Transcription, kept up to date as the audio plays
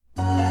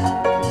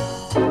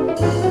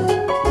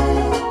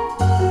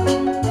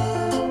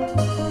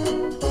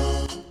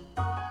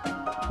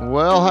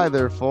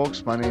there,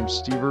 folks. My name's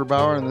Steve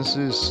Urbauer, and this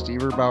is Steve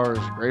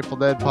Urbauer's Grateful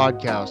Dead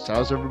podcast.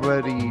 How's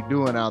everybody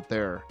doing out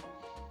there?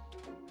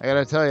 I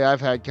gotta tell you,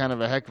 I've had kind of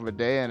a heck of a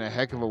day and a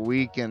heck of a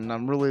week, and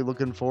I'm really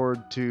looking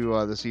forward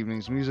to this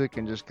evening's music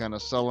and just kind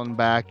of settling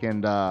back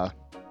and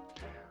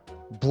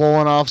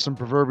blowing off some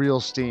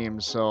proverbial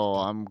steam. So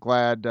I'm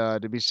glad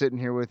to be sitting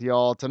here with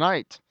y'all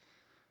tonight.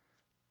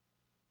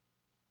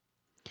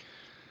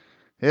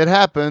 It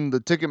happened. The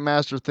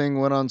Ticketmaster thing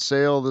went on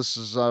sale. This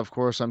is, of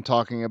course, I'm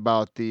talking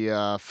about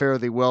the Fare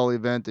Thee Well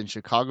event in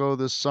Chicago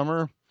this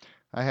summer.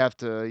 I have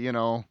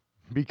to,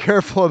 be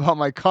careful about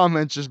my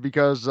comments just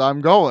because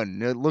I'm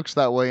going. It looks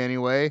that way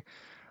anyway.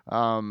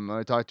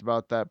 I talked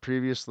about that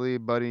previously.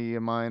 Buddy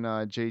of mine,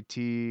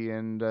 JT,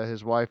 and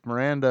his wife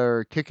Miranda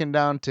are kicking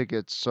down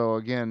tickets. So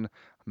again,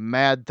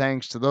 mad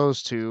thanks to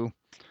those two.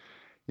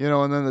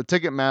 And then the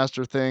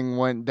Ticketmaster thing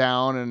went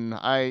down, and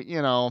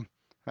I,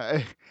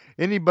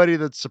 anybody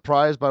that's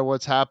surprised by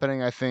what's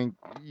happening, I think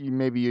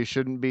maybe you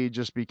shouldn't be,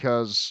 just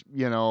because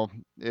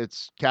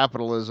it's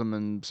capitalism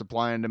and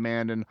supply and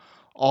demand and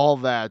all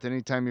that.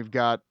 Anytime you've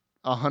got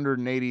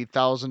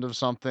 180,000 of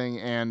something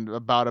and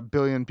about a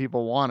billion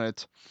people want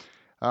it,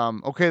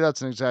 okay,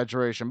 that's an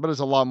exaggeration, but it's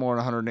a lot more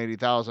than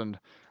 180,000.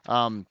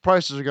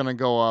 Prices are going to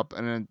go up,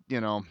 and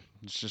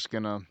it's just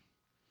going to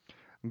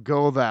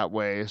go that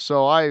way.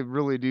 So I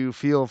really do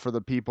feel for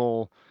the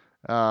people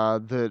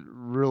that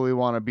really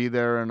want to be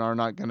there and are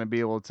not going to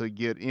be able to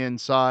get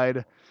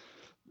inside.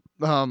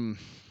 Um,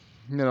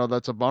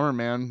 that's a bummer,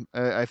 man.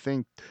 I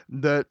think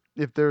that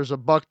if there's a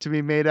buck to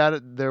be made at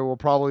it, there will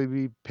probably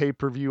be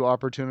pay-per-view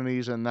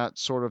opportunities and that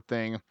sort of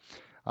thing.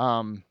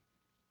 Um,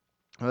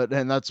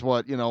 and that's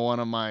what, one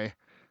of my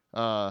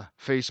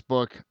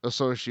Facebook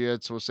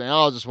associates was saying,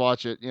 "Oh, I'll just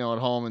watch it, at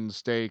home and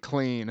stay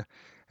clean."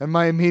 And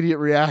my immediate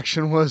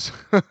reaction was,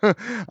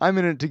 "I'm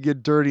in it to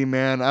get dirty,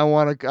 man. I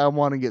want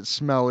to get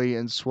smelly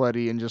and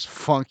sweaty and just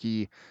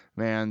funky,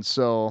 man."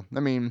 So,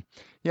 I mean,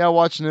 yeah,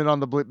 watching it on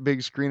the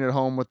big screen at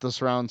home with the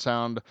surround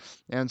sound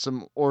and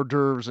some hors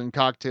d'oeuvres and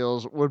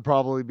cocktails would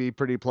probably be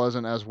pretty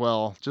pleasant as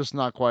well. Just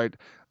not quite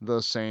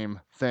the same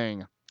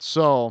thing.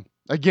 So,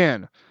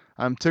 again,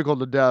 I'm tickled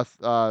to death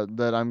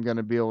that I'm going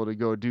to be able to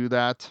go do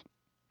that.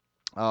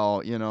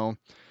 Oh,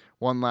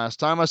 one last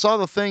time. I saw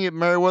the thing at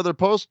Meriwether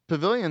Post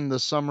Pavilion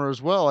this summer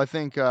as well. I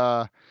think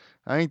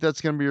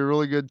that's going to be a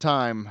really good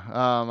time.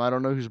 I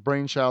don't know whose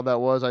brainchild that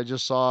was. I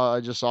just saw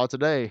it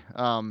today.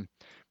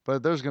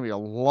 But there's going to be a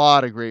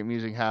lot of great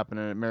music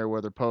happening at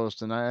Meriwether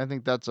Post, and I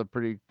think that's a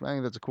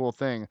cool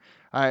thing.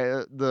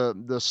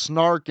 The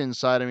snark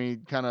inside of me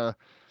kind of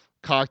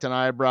cocked an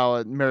eyebrow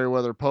at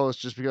Meriwether Post,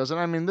 just because, and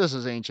I mean, this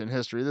is ancient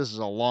history. This is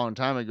a long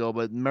time ago,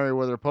 but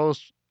Meriwether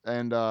Post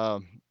and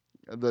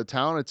the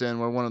town it's in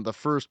were one of the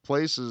first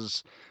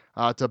places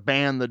to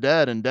ban the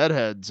dead and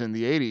deadheads in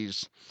the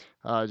 80s,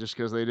 just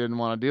because they didn't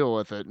want to deal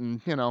with it.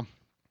 And,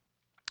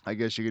 I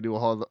guess you could do a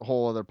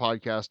whole other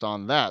podcast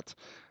on that.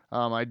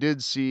 I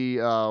did see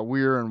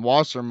Weir and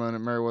Wasserman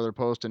at Meriwether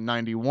Post in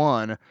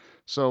 91,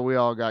 so we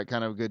all got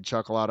kind of a good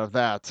chuckle out of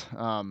that.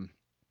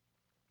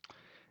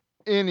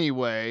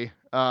 Anyway,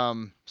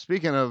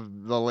 speaking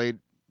of the late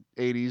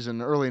 80s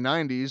and early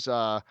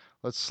 90s,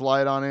 let's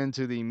slide on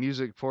into the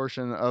music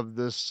portion of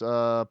this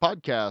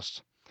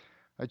podcast.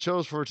 I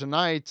chose for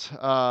tonight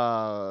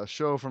a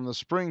show from the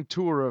spring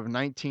tour of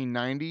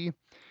 1990.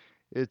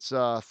 It's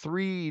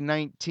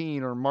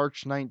 3/19 or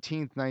March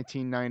 19th,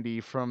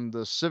 1990, from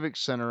the Civic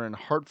Center in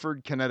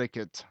Hartford,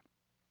 Connecticut.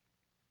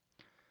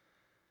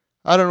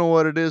 I don't know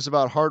what it is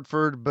about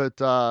Hartford, but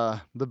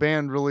the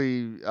band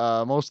really,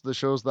 most of the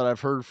shows that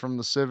I've heard from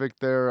the Civic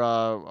there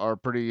are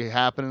pretty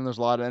happening. There's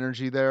a lot of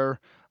energy there.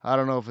 I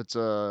don't know if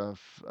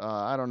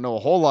I don't know a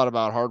whole lot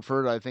about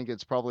Hartford. I think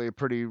it's probably a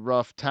pretty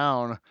rough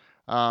town.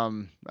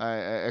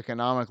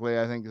 Economically,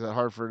 I think that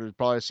Hartford has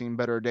probably seen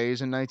better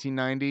days in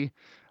 1990.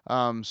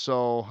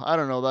 So I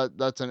don't know.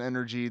 That's an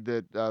energy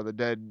that the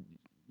Dead,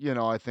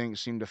 I think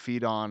seem to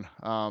feed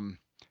on.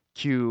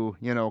 Cue,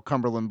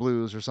 Cumberland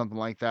Blues or something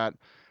like that.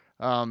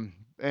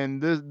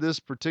 And this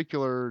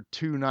particular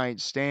 2-night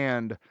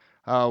stand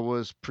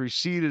was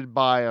preceded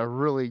by a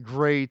really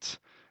great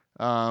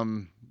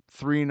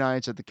 3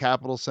 nights at the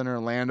Capitol Center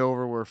in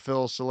Landover, where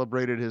Phil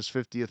celebrated his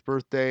 50th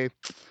birthday.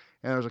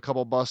 And there's a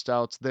couple bust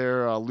outs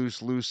there,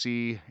 Loose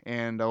Lucy,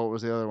 and what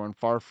was the other one?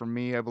 Far From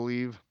Me, I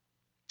believe.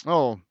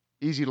 Oh,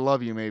 Easy to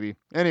Love You, maybe.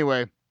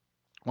 Anyway,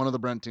 one of the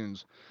Brent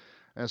tunes,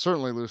 and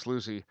certainly Loose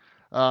Lucy.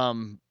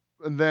 And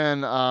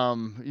then,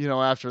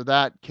 after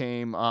that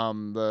came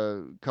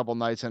the couple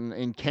nights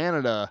in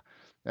Canada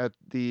at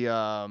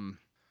the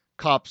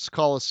Cops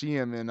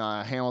Coliseum in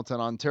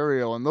Hamilton,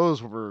 Ontario, and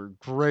those were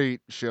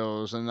great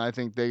shows. And I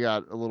think they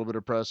got a little bit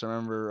of press. I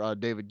remember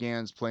David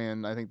Gans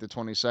playing, I think, the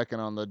 22nd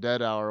on the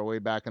Dead Hour way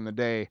back in the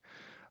day.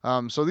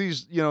 So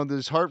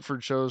these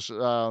Hartford shows, they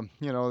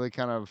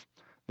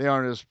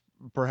aren't as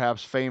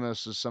perhaps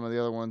famous as some of the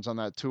other ones on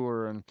that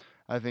tour, and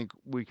I think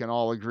we can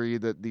all agree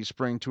that the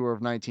spring tour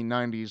of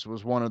 1990s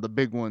was one of the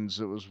big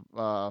ones. It was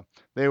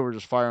they were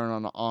just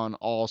firing on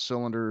all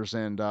cylinders,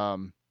 and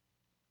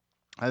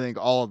I think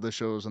all of the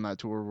shows on that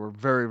tour were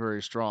very,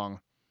 very strong.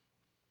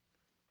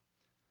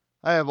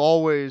 I have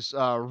always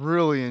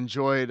really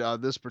enjoyed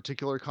this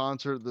particular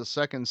concert. The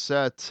second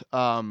set,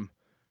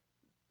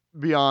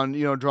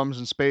 beyond drums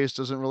and space,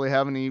 doesn't really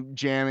have any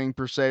jamming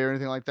per se or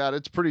anything like that.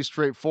 It's pretty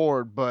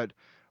straightforward, but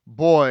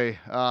boy,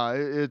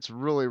 it's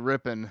really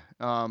ripping.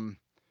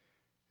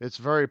 It's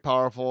very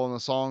powerful, and the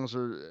songs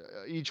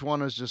are each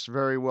one is just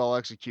very well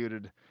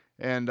executed.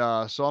 And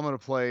so I'm going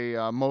to play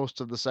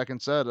most of the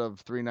second set of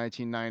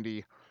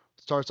 31990.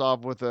 Starts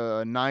off with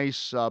a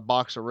nice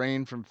box of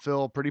rain from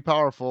Phil, pretty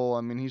powerful.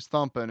 I mean, he's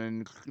thumping,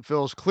 and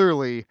Phil's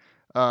clearly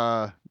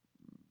uh,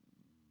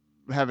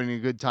 having a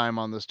good time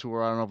on this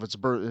tour. I don't know if it's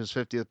his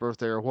 50th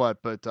birthday or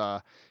what, but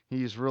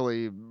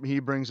he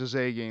brings his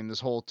A game this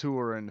whole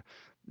tour, and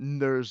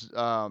there's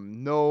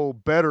no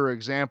better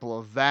example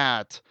of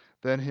that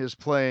than his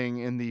playing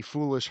in the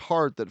Foolish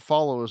Heart that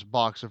follows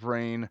Box of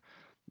Rain.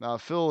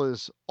 Phil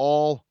is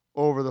all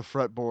over the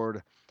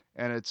fretboard,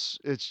 and it's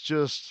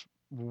just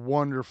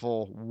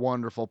wonderful,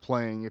 wonderful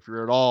playing. If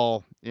you're at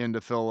all into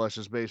Phil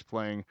Lesh's bass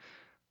playing,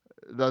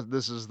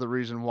 this is the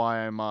reason why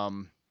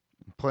I'm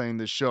playing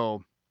this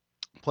show.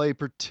 Pay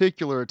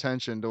particular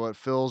attention to what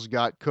Phil's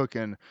got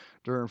cooking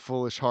during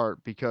Foolish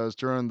Heart, because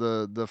during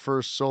the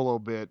first solo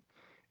bit,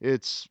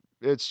 it's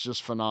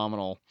just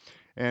phenomenal.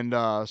 And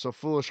so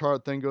Foolish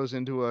Heart then goes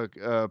into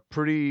a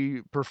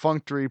pretty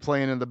perfunctory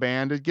playing in the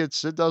band. It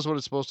does what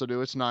it's supposed to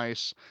do. It's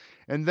nice.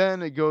 And then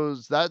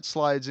that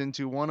slides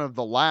into one of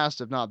the last,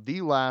 if not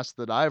the last,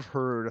 that I've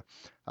heard,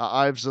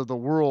 Ives of the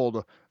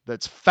World,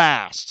 that's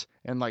fast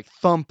and like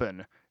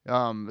thumping.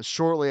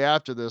 Shortly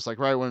after this, like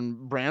right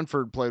when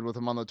Branford played with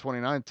him on the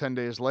 29th, 10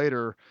 days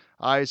later,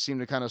 I seem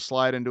to kind of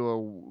slide into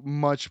a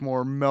much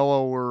more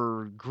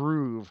mellower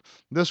groove.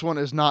 This one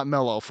is not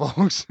mellow,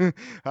 folks.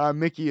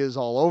 Mickey is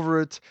all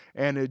over it,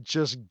 and it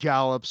just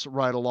gallops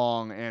right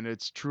along, and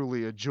it's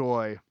truly a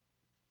joy.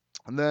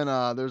 And then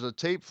there's a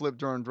tape flip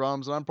during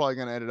drums, and I'm probably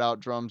going to edit out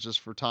drums just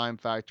for time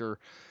factor.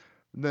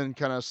 And then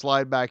kind of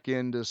slide back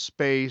into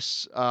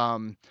space.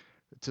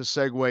 To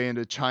segue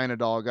into China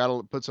Doll. Got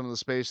to put some of the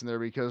space in there,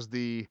 because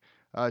the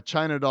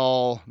China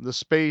Doll, the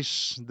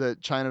space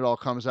that China Doll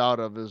comes out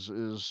of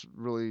is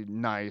really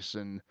nice.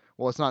 And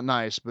well, it's not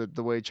nice, but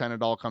the way China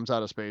Doll comes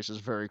out of space is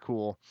very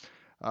cool.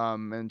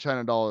 And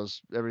China Doll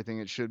is everything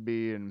it should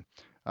be. And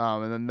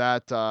then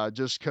that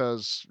just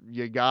because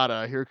you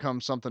gotta, here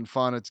comes something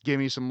fun. It's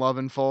Gimme Some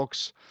Lovin',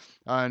 folks,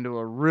 into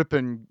a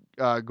ripping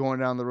going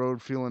down the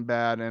road feeling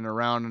bad and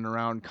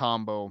around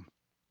combo.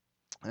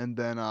 And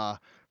then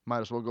might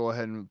as well go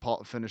ahead and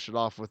finish it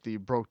off with the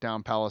Broke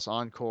Down Palace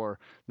Encore.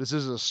 This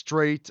is a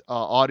straight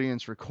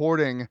audience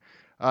recording.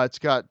 It's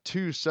got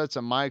two sets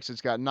of mics.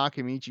 It's got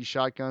Nakamichi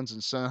shotguns and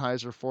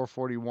Sennheiser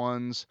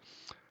 441s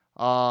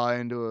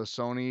into a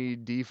Sony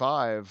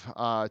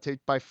D5,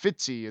 taped by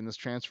Fitzy, and this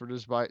transfer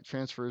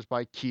is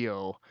by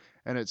Keo,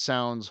 and it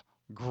sounds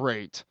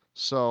great.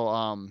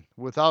 So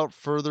without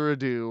further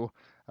ado,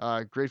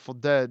 Grateful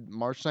Dead,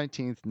 March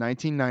 19th,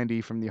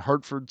 1990, from the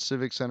Hartford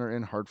Civic Center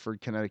in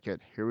Hartford,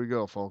 Connecticut. Here we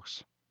go,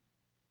 folks.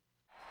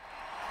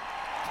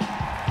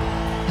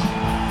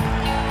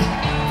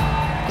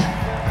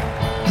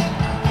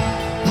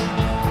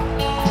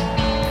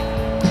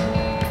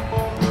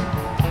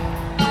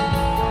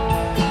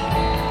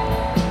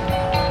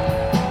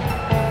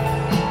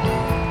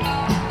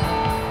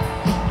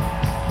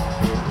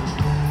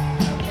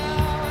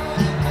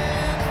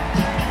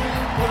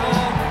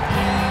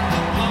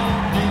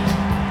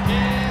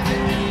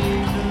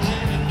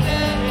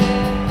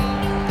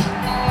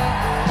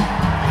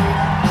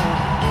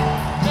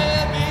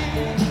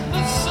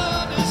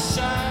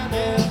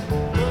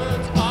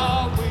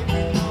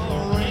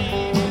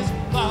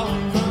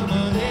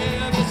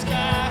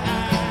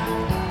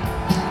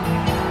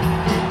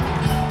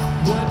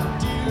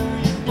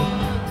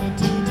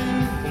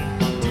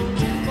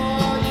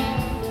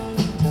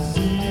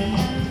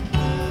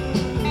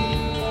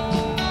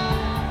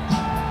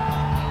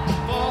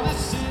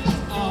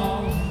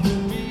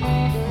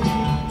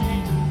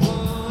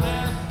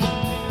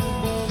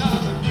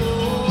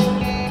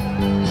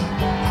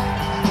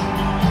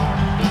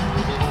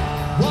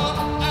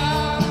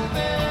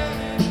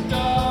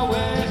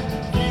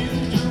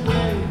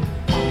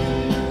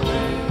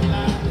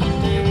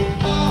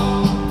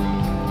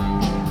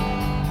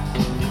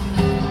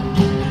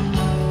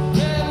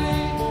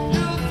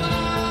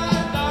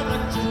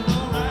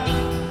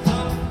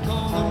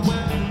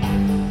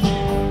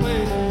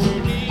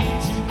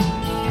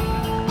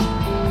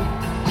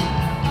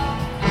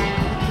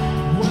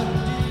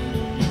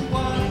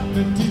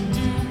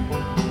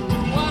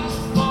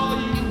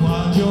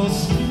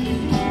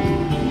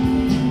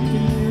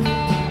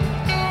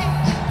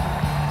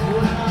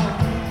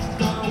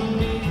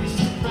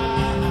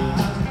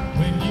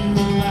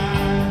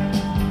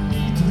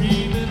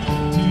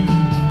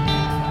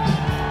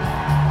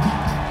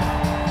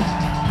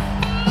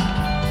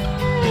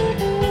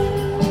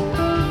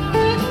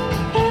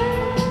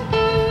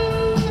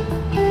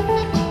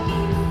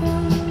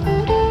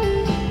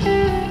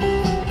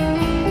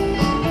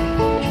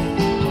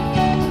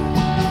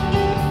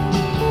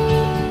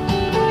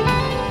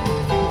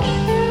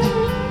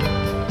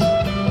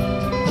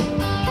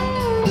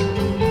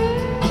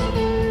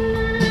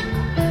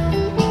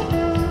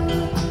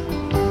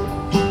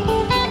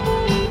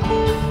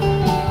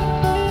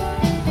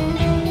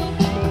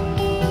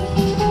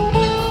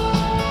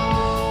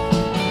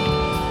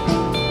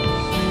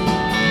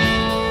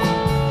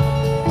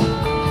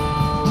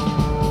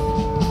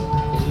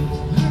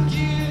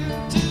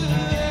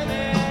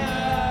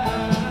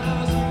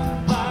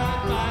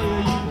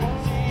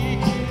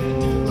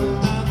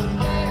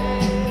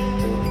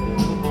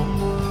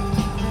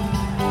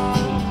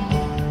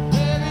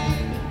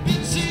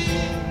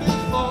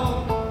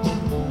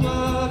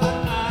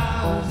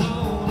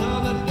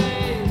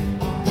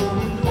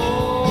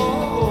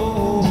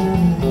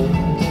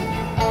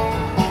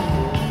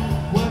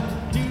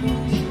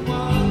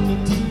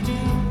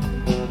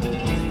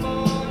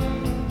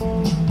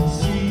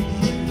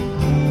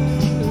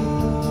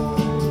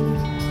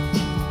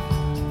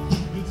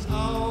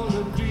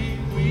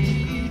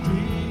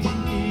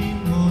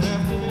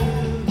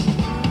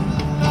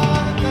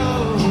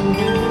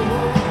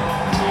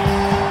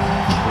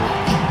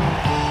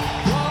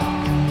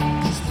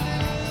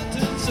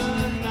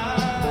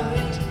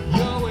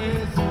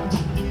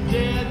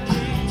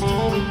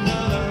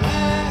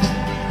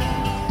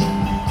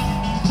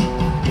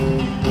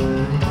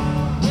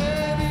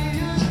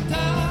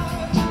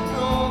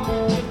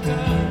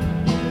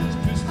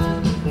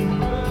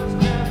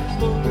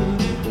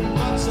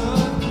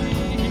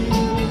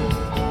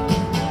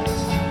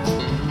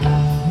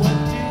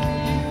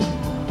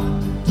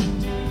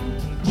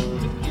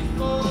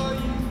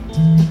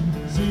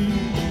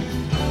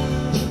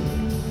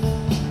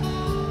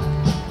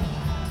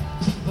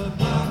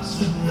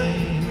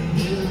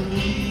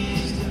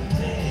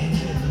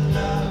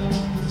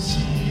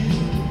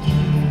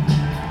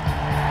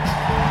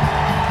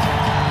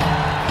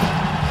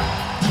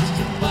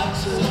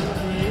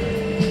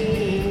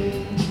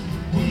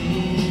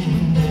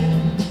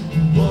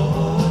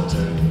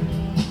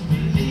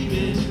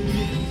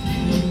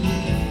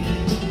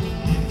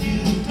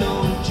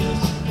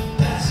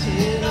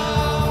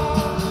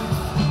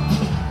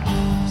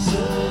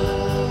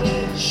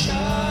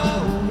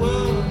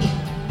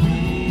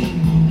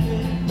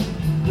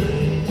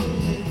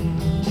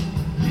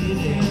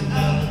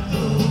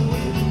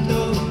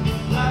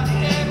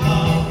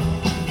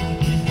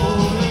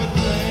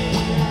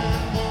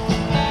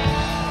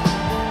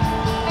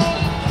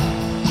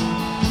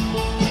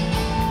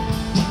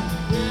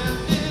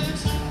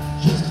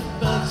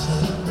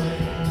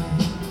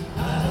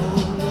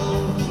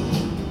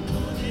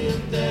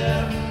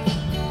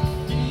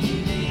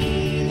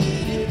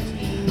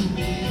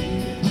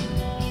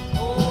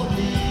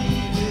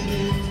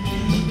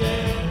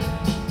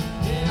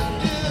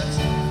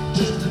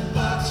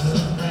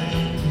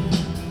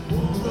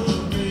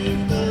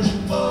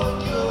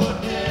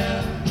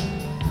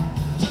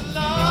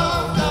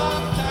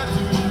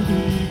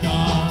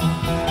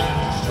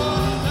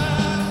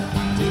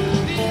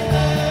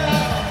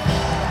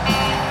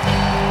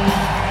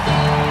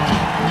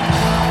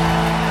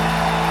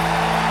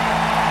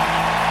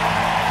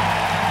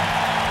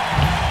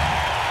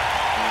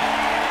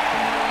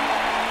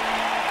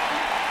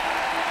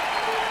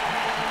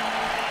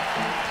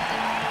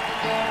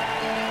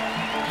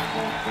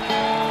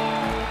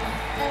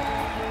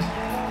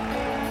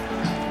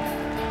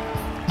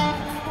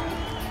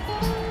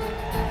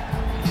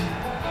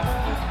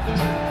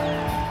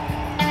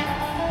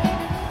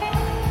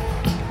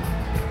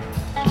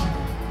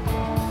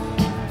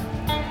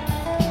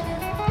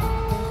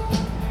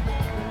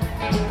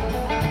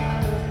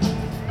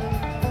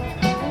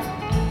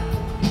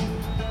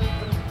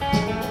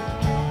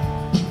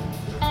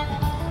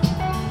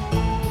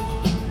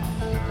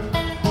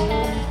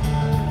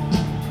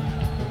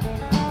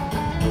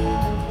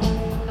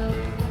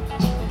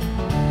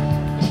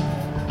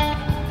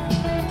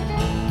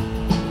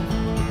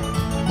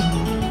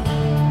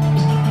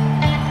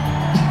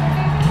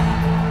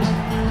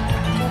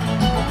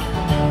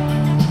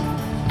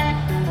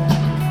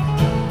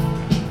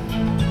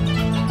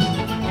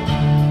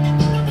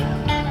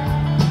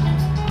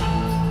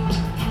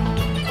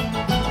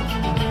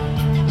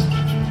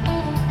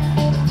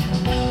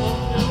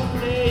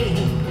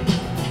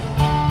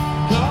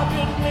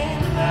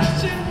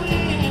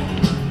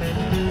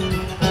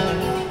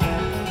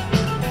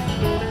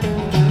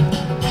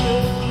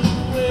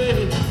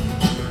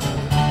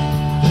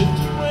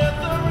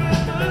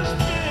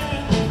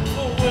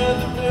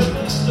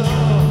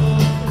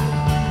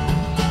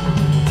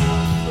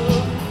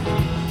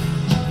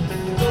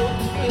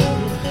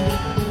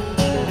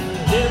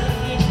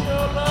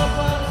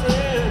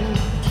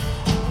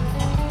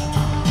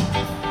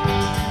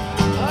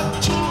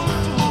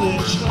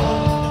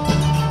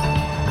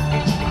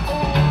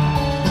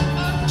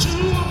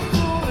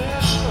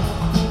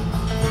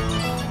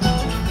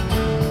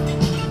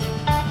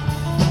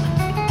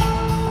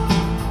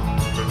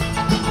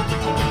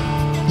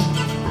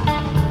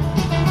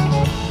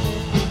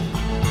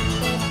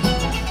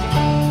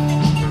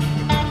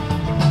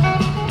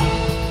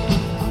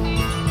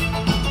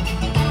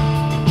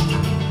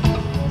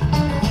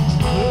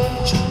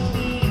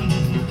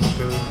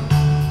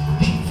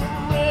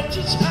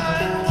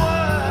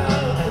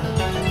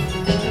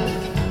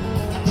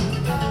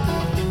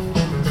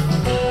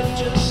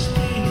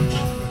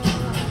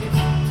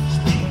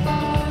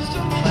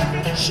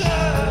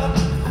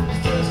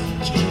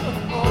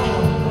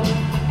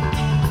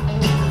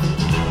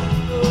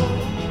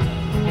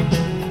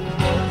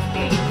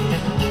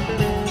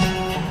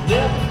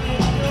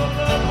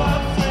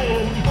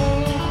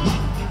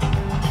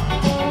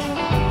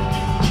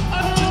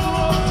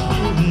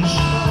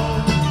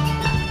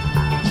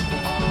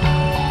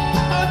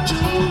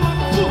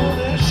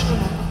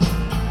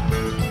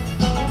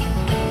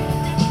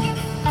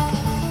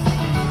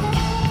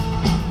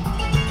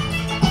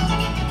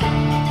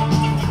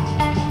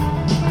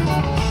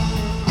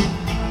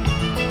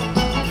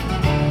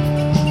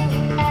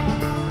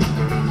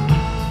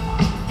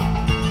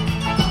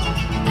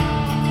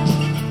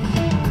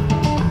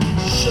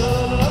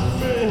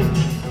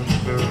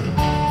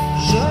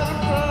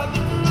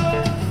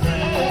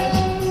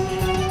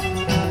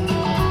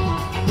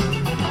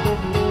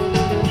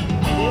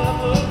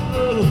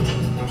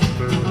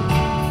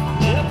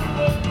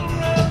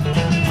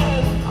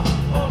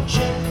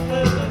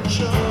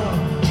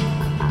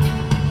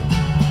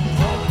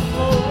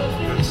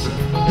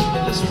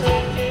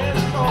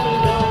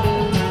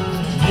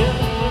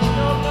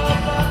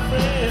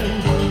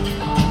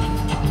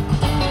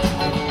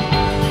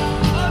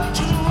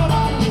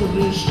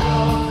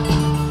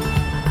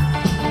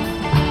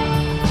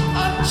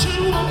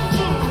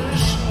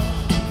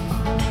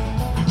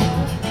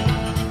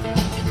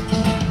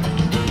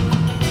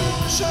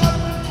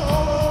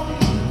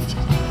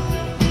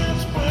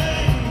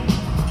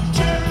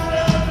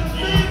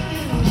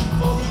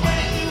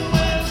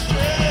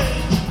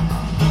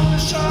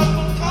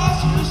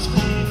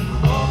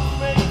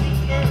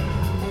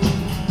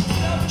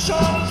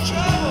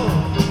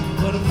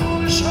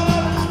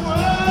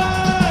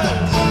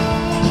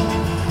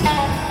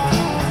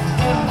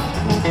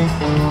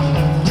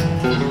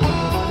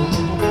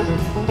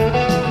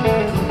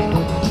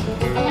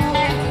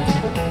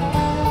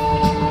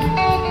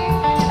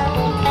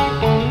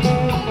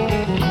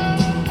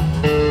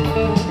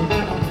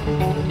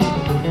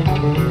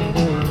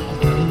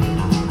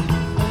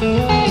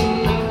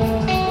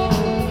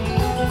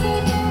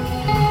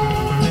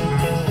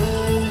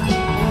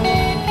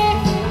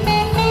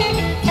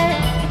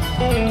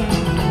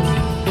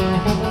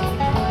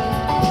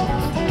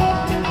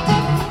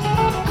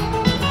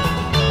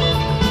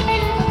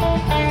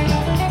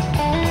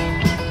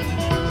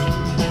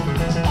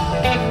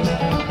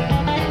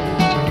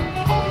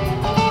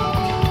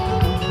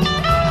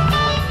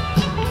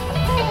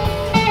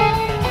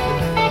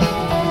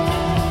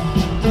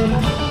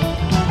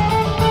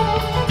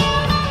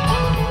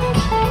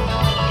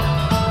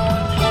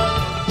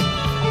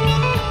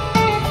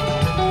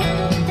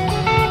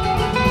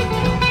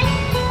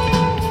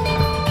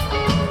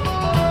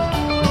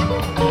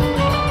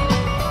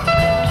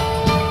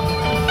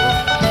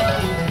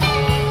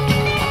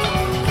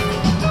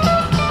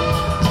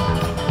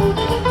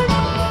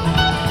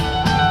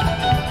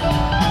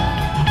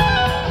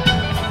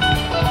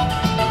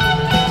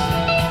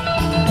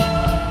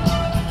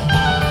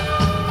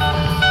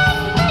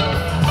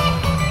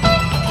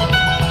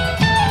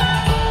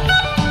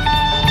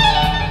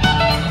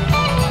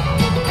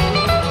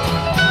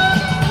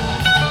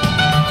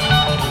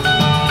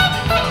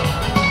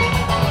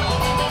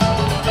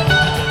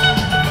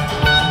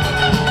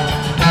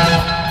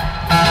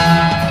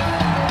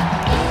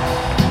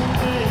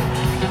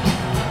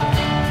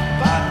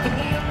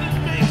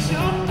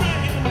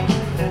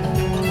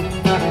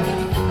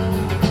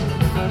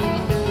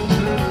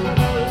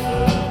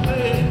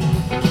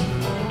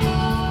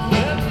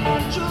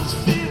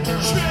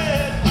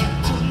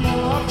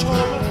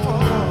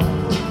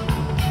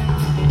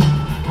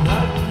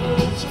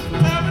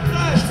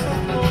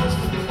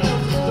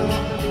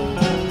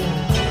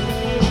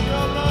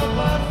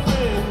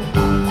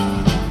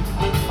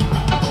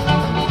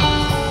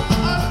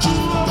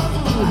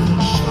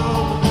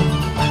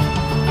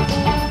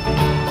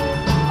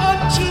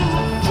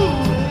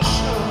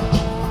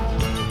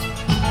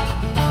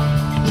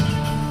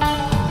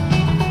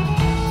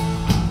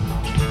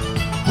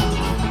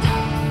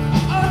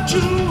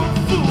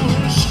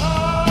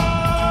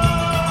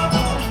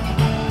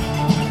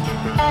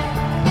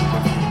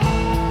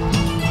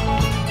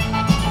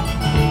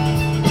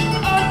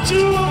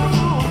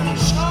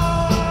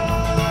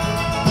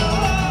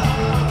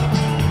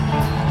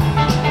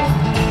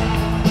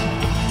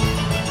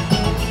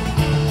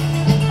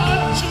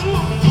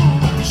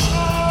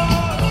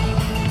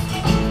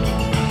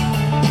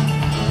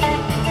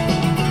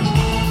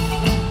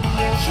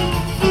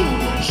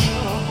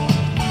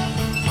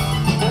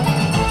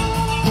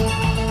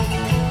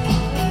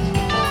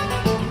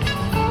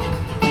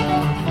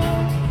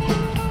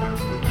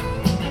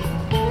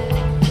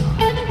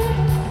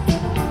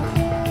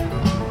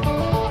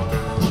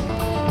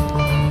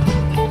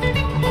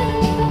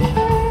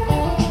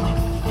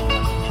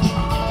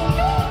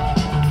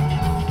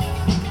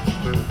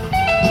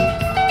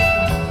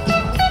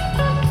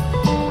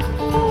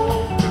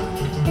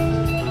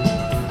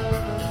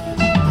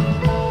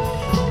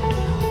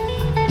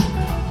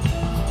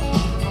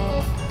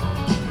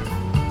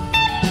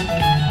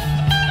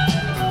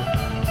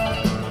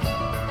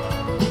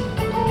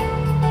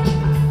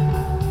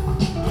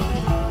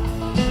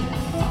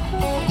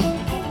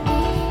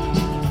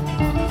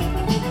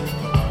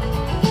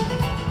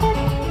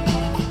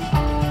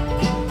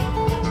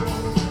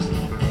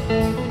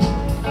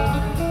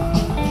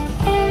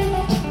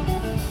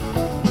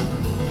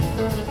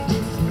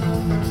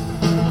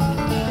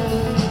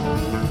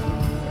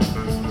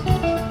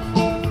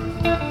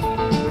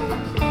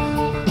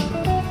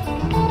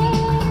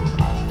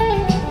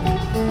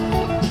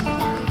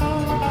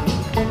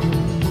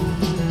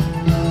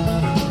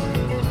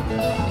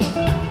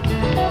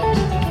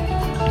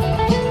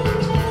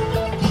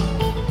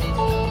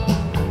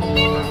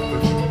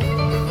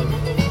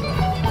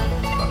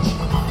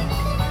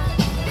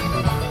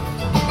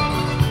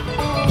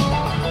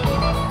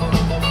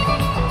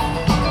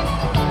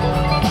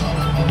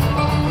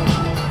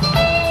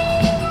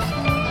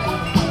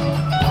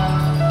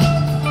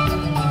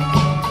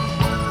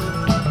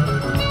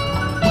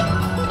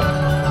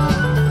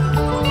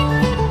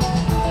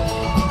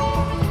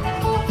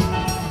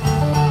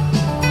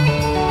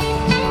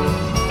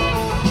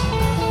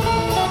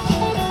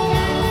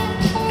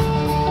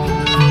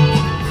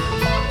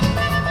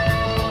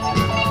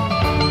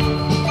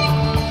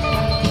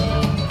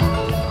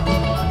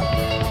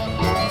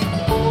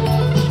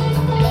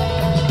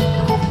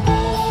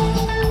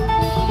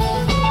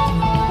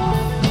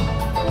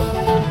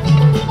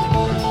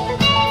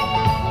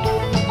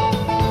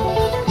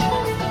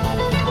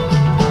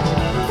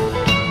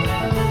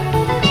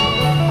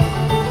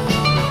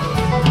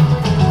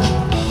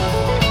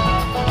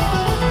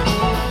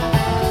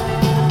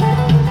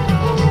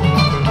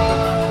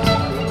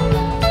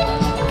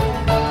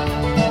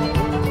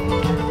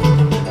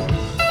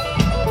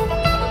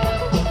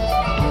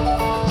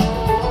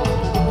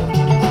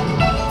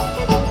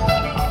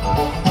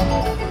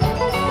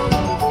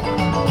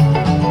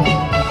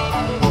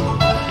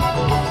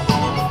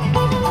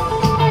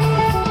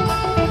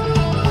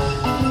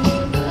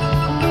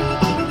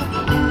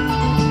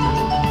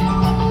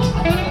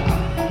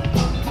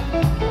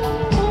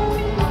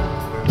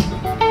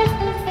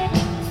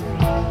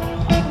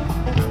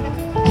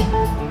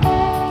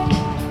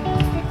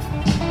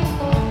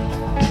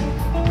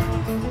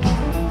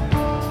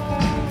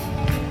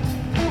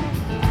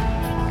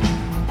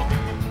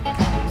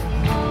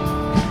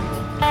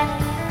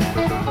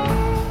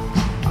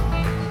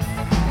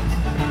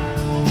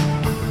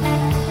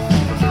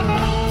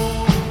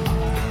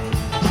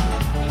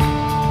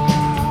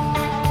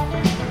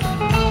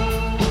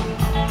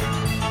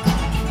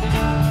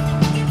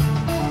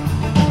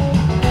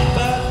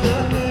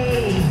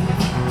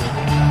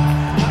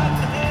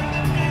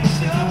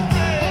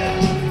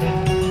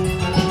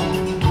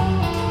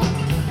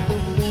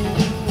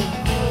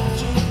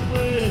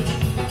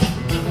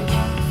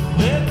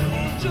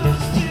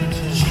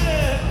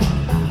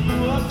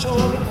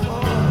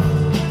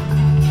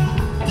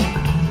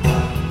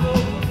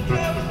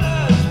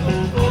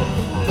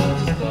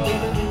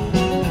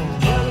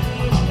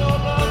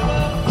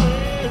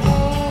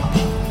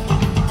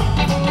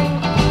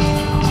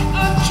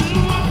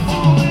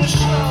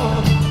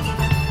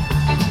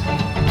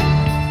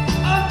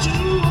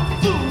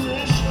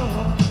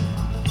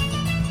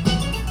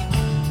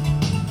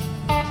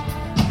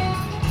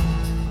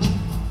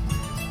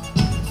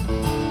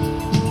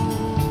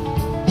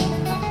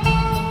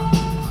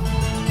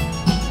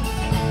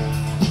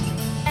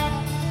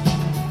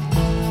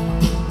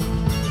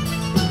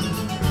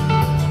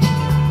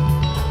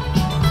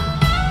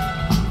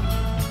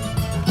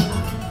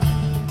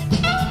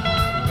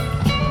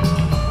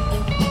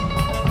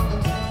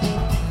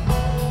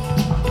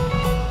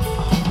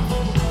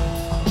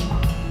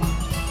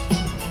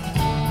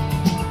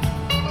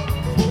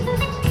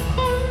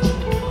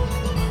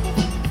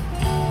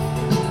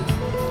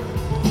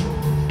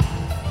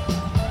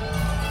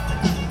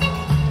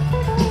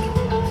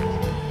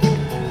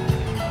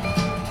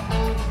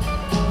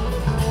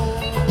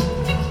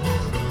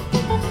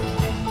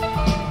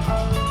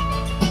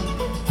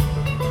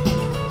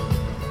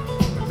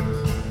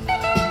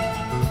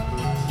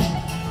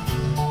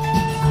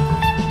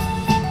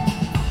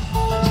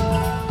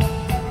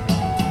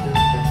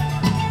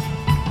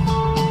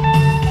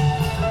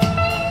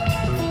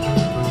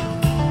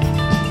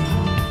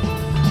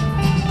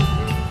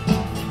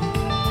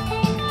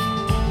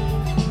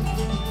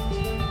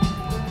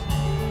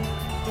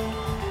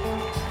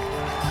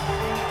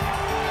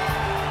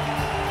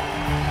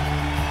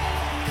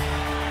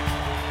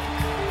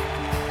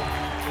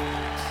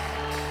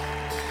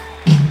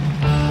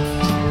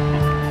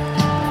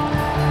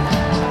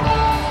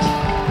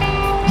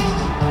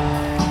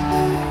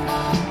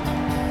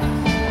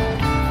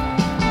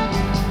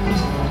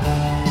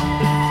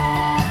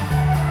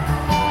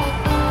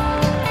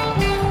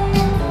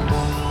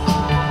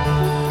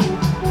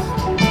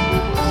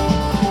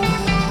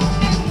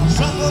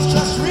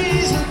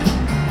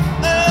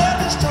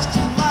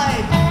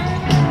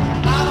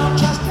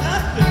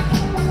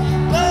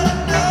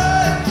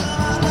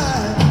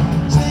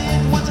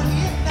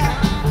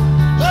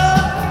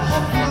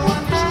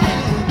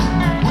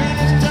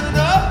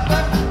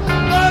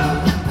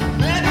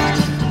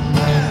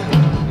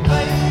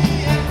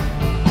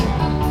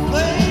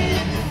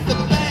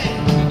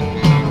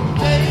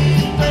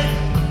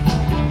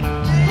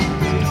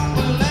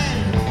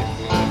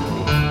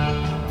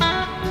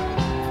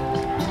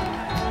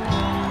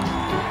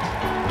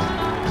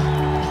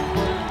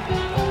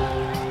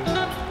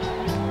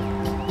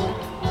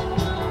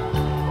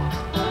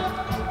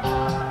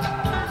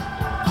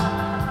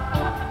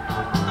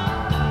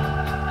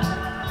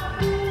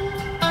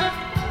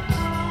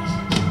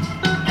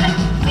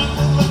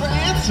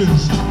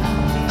 actions.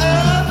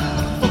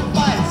 For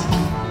fights.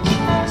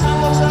 Some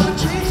folks up in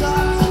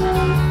treetops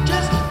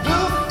just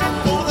look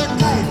for their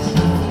kites.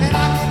 And I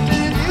can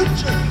tell you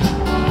future.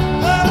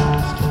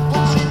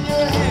 What's in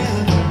your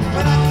hand?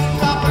 When I came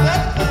top of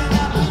that thing, I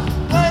was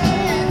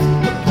playing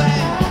the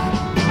band.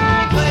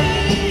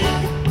 Playing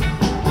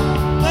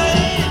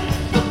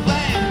the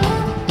band.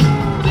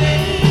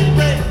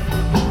 Daybreak,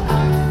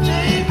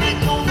 daybreak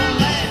on the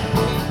land.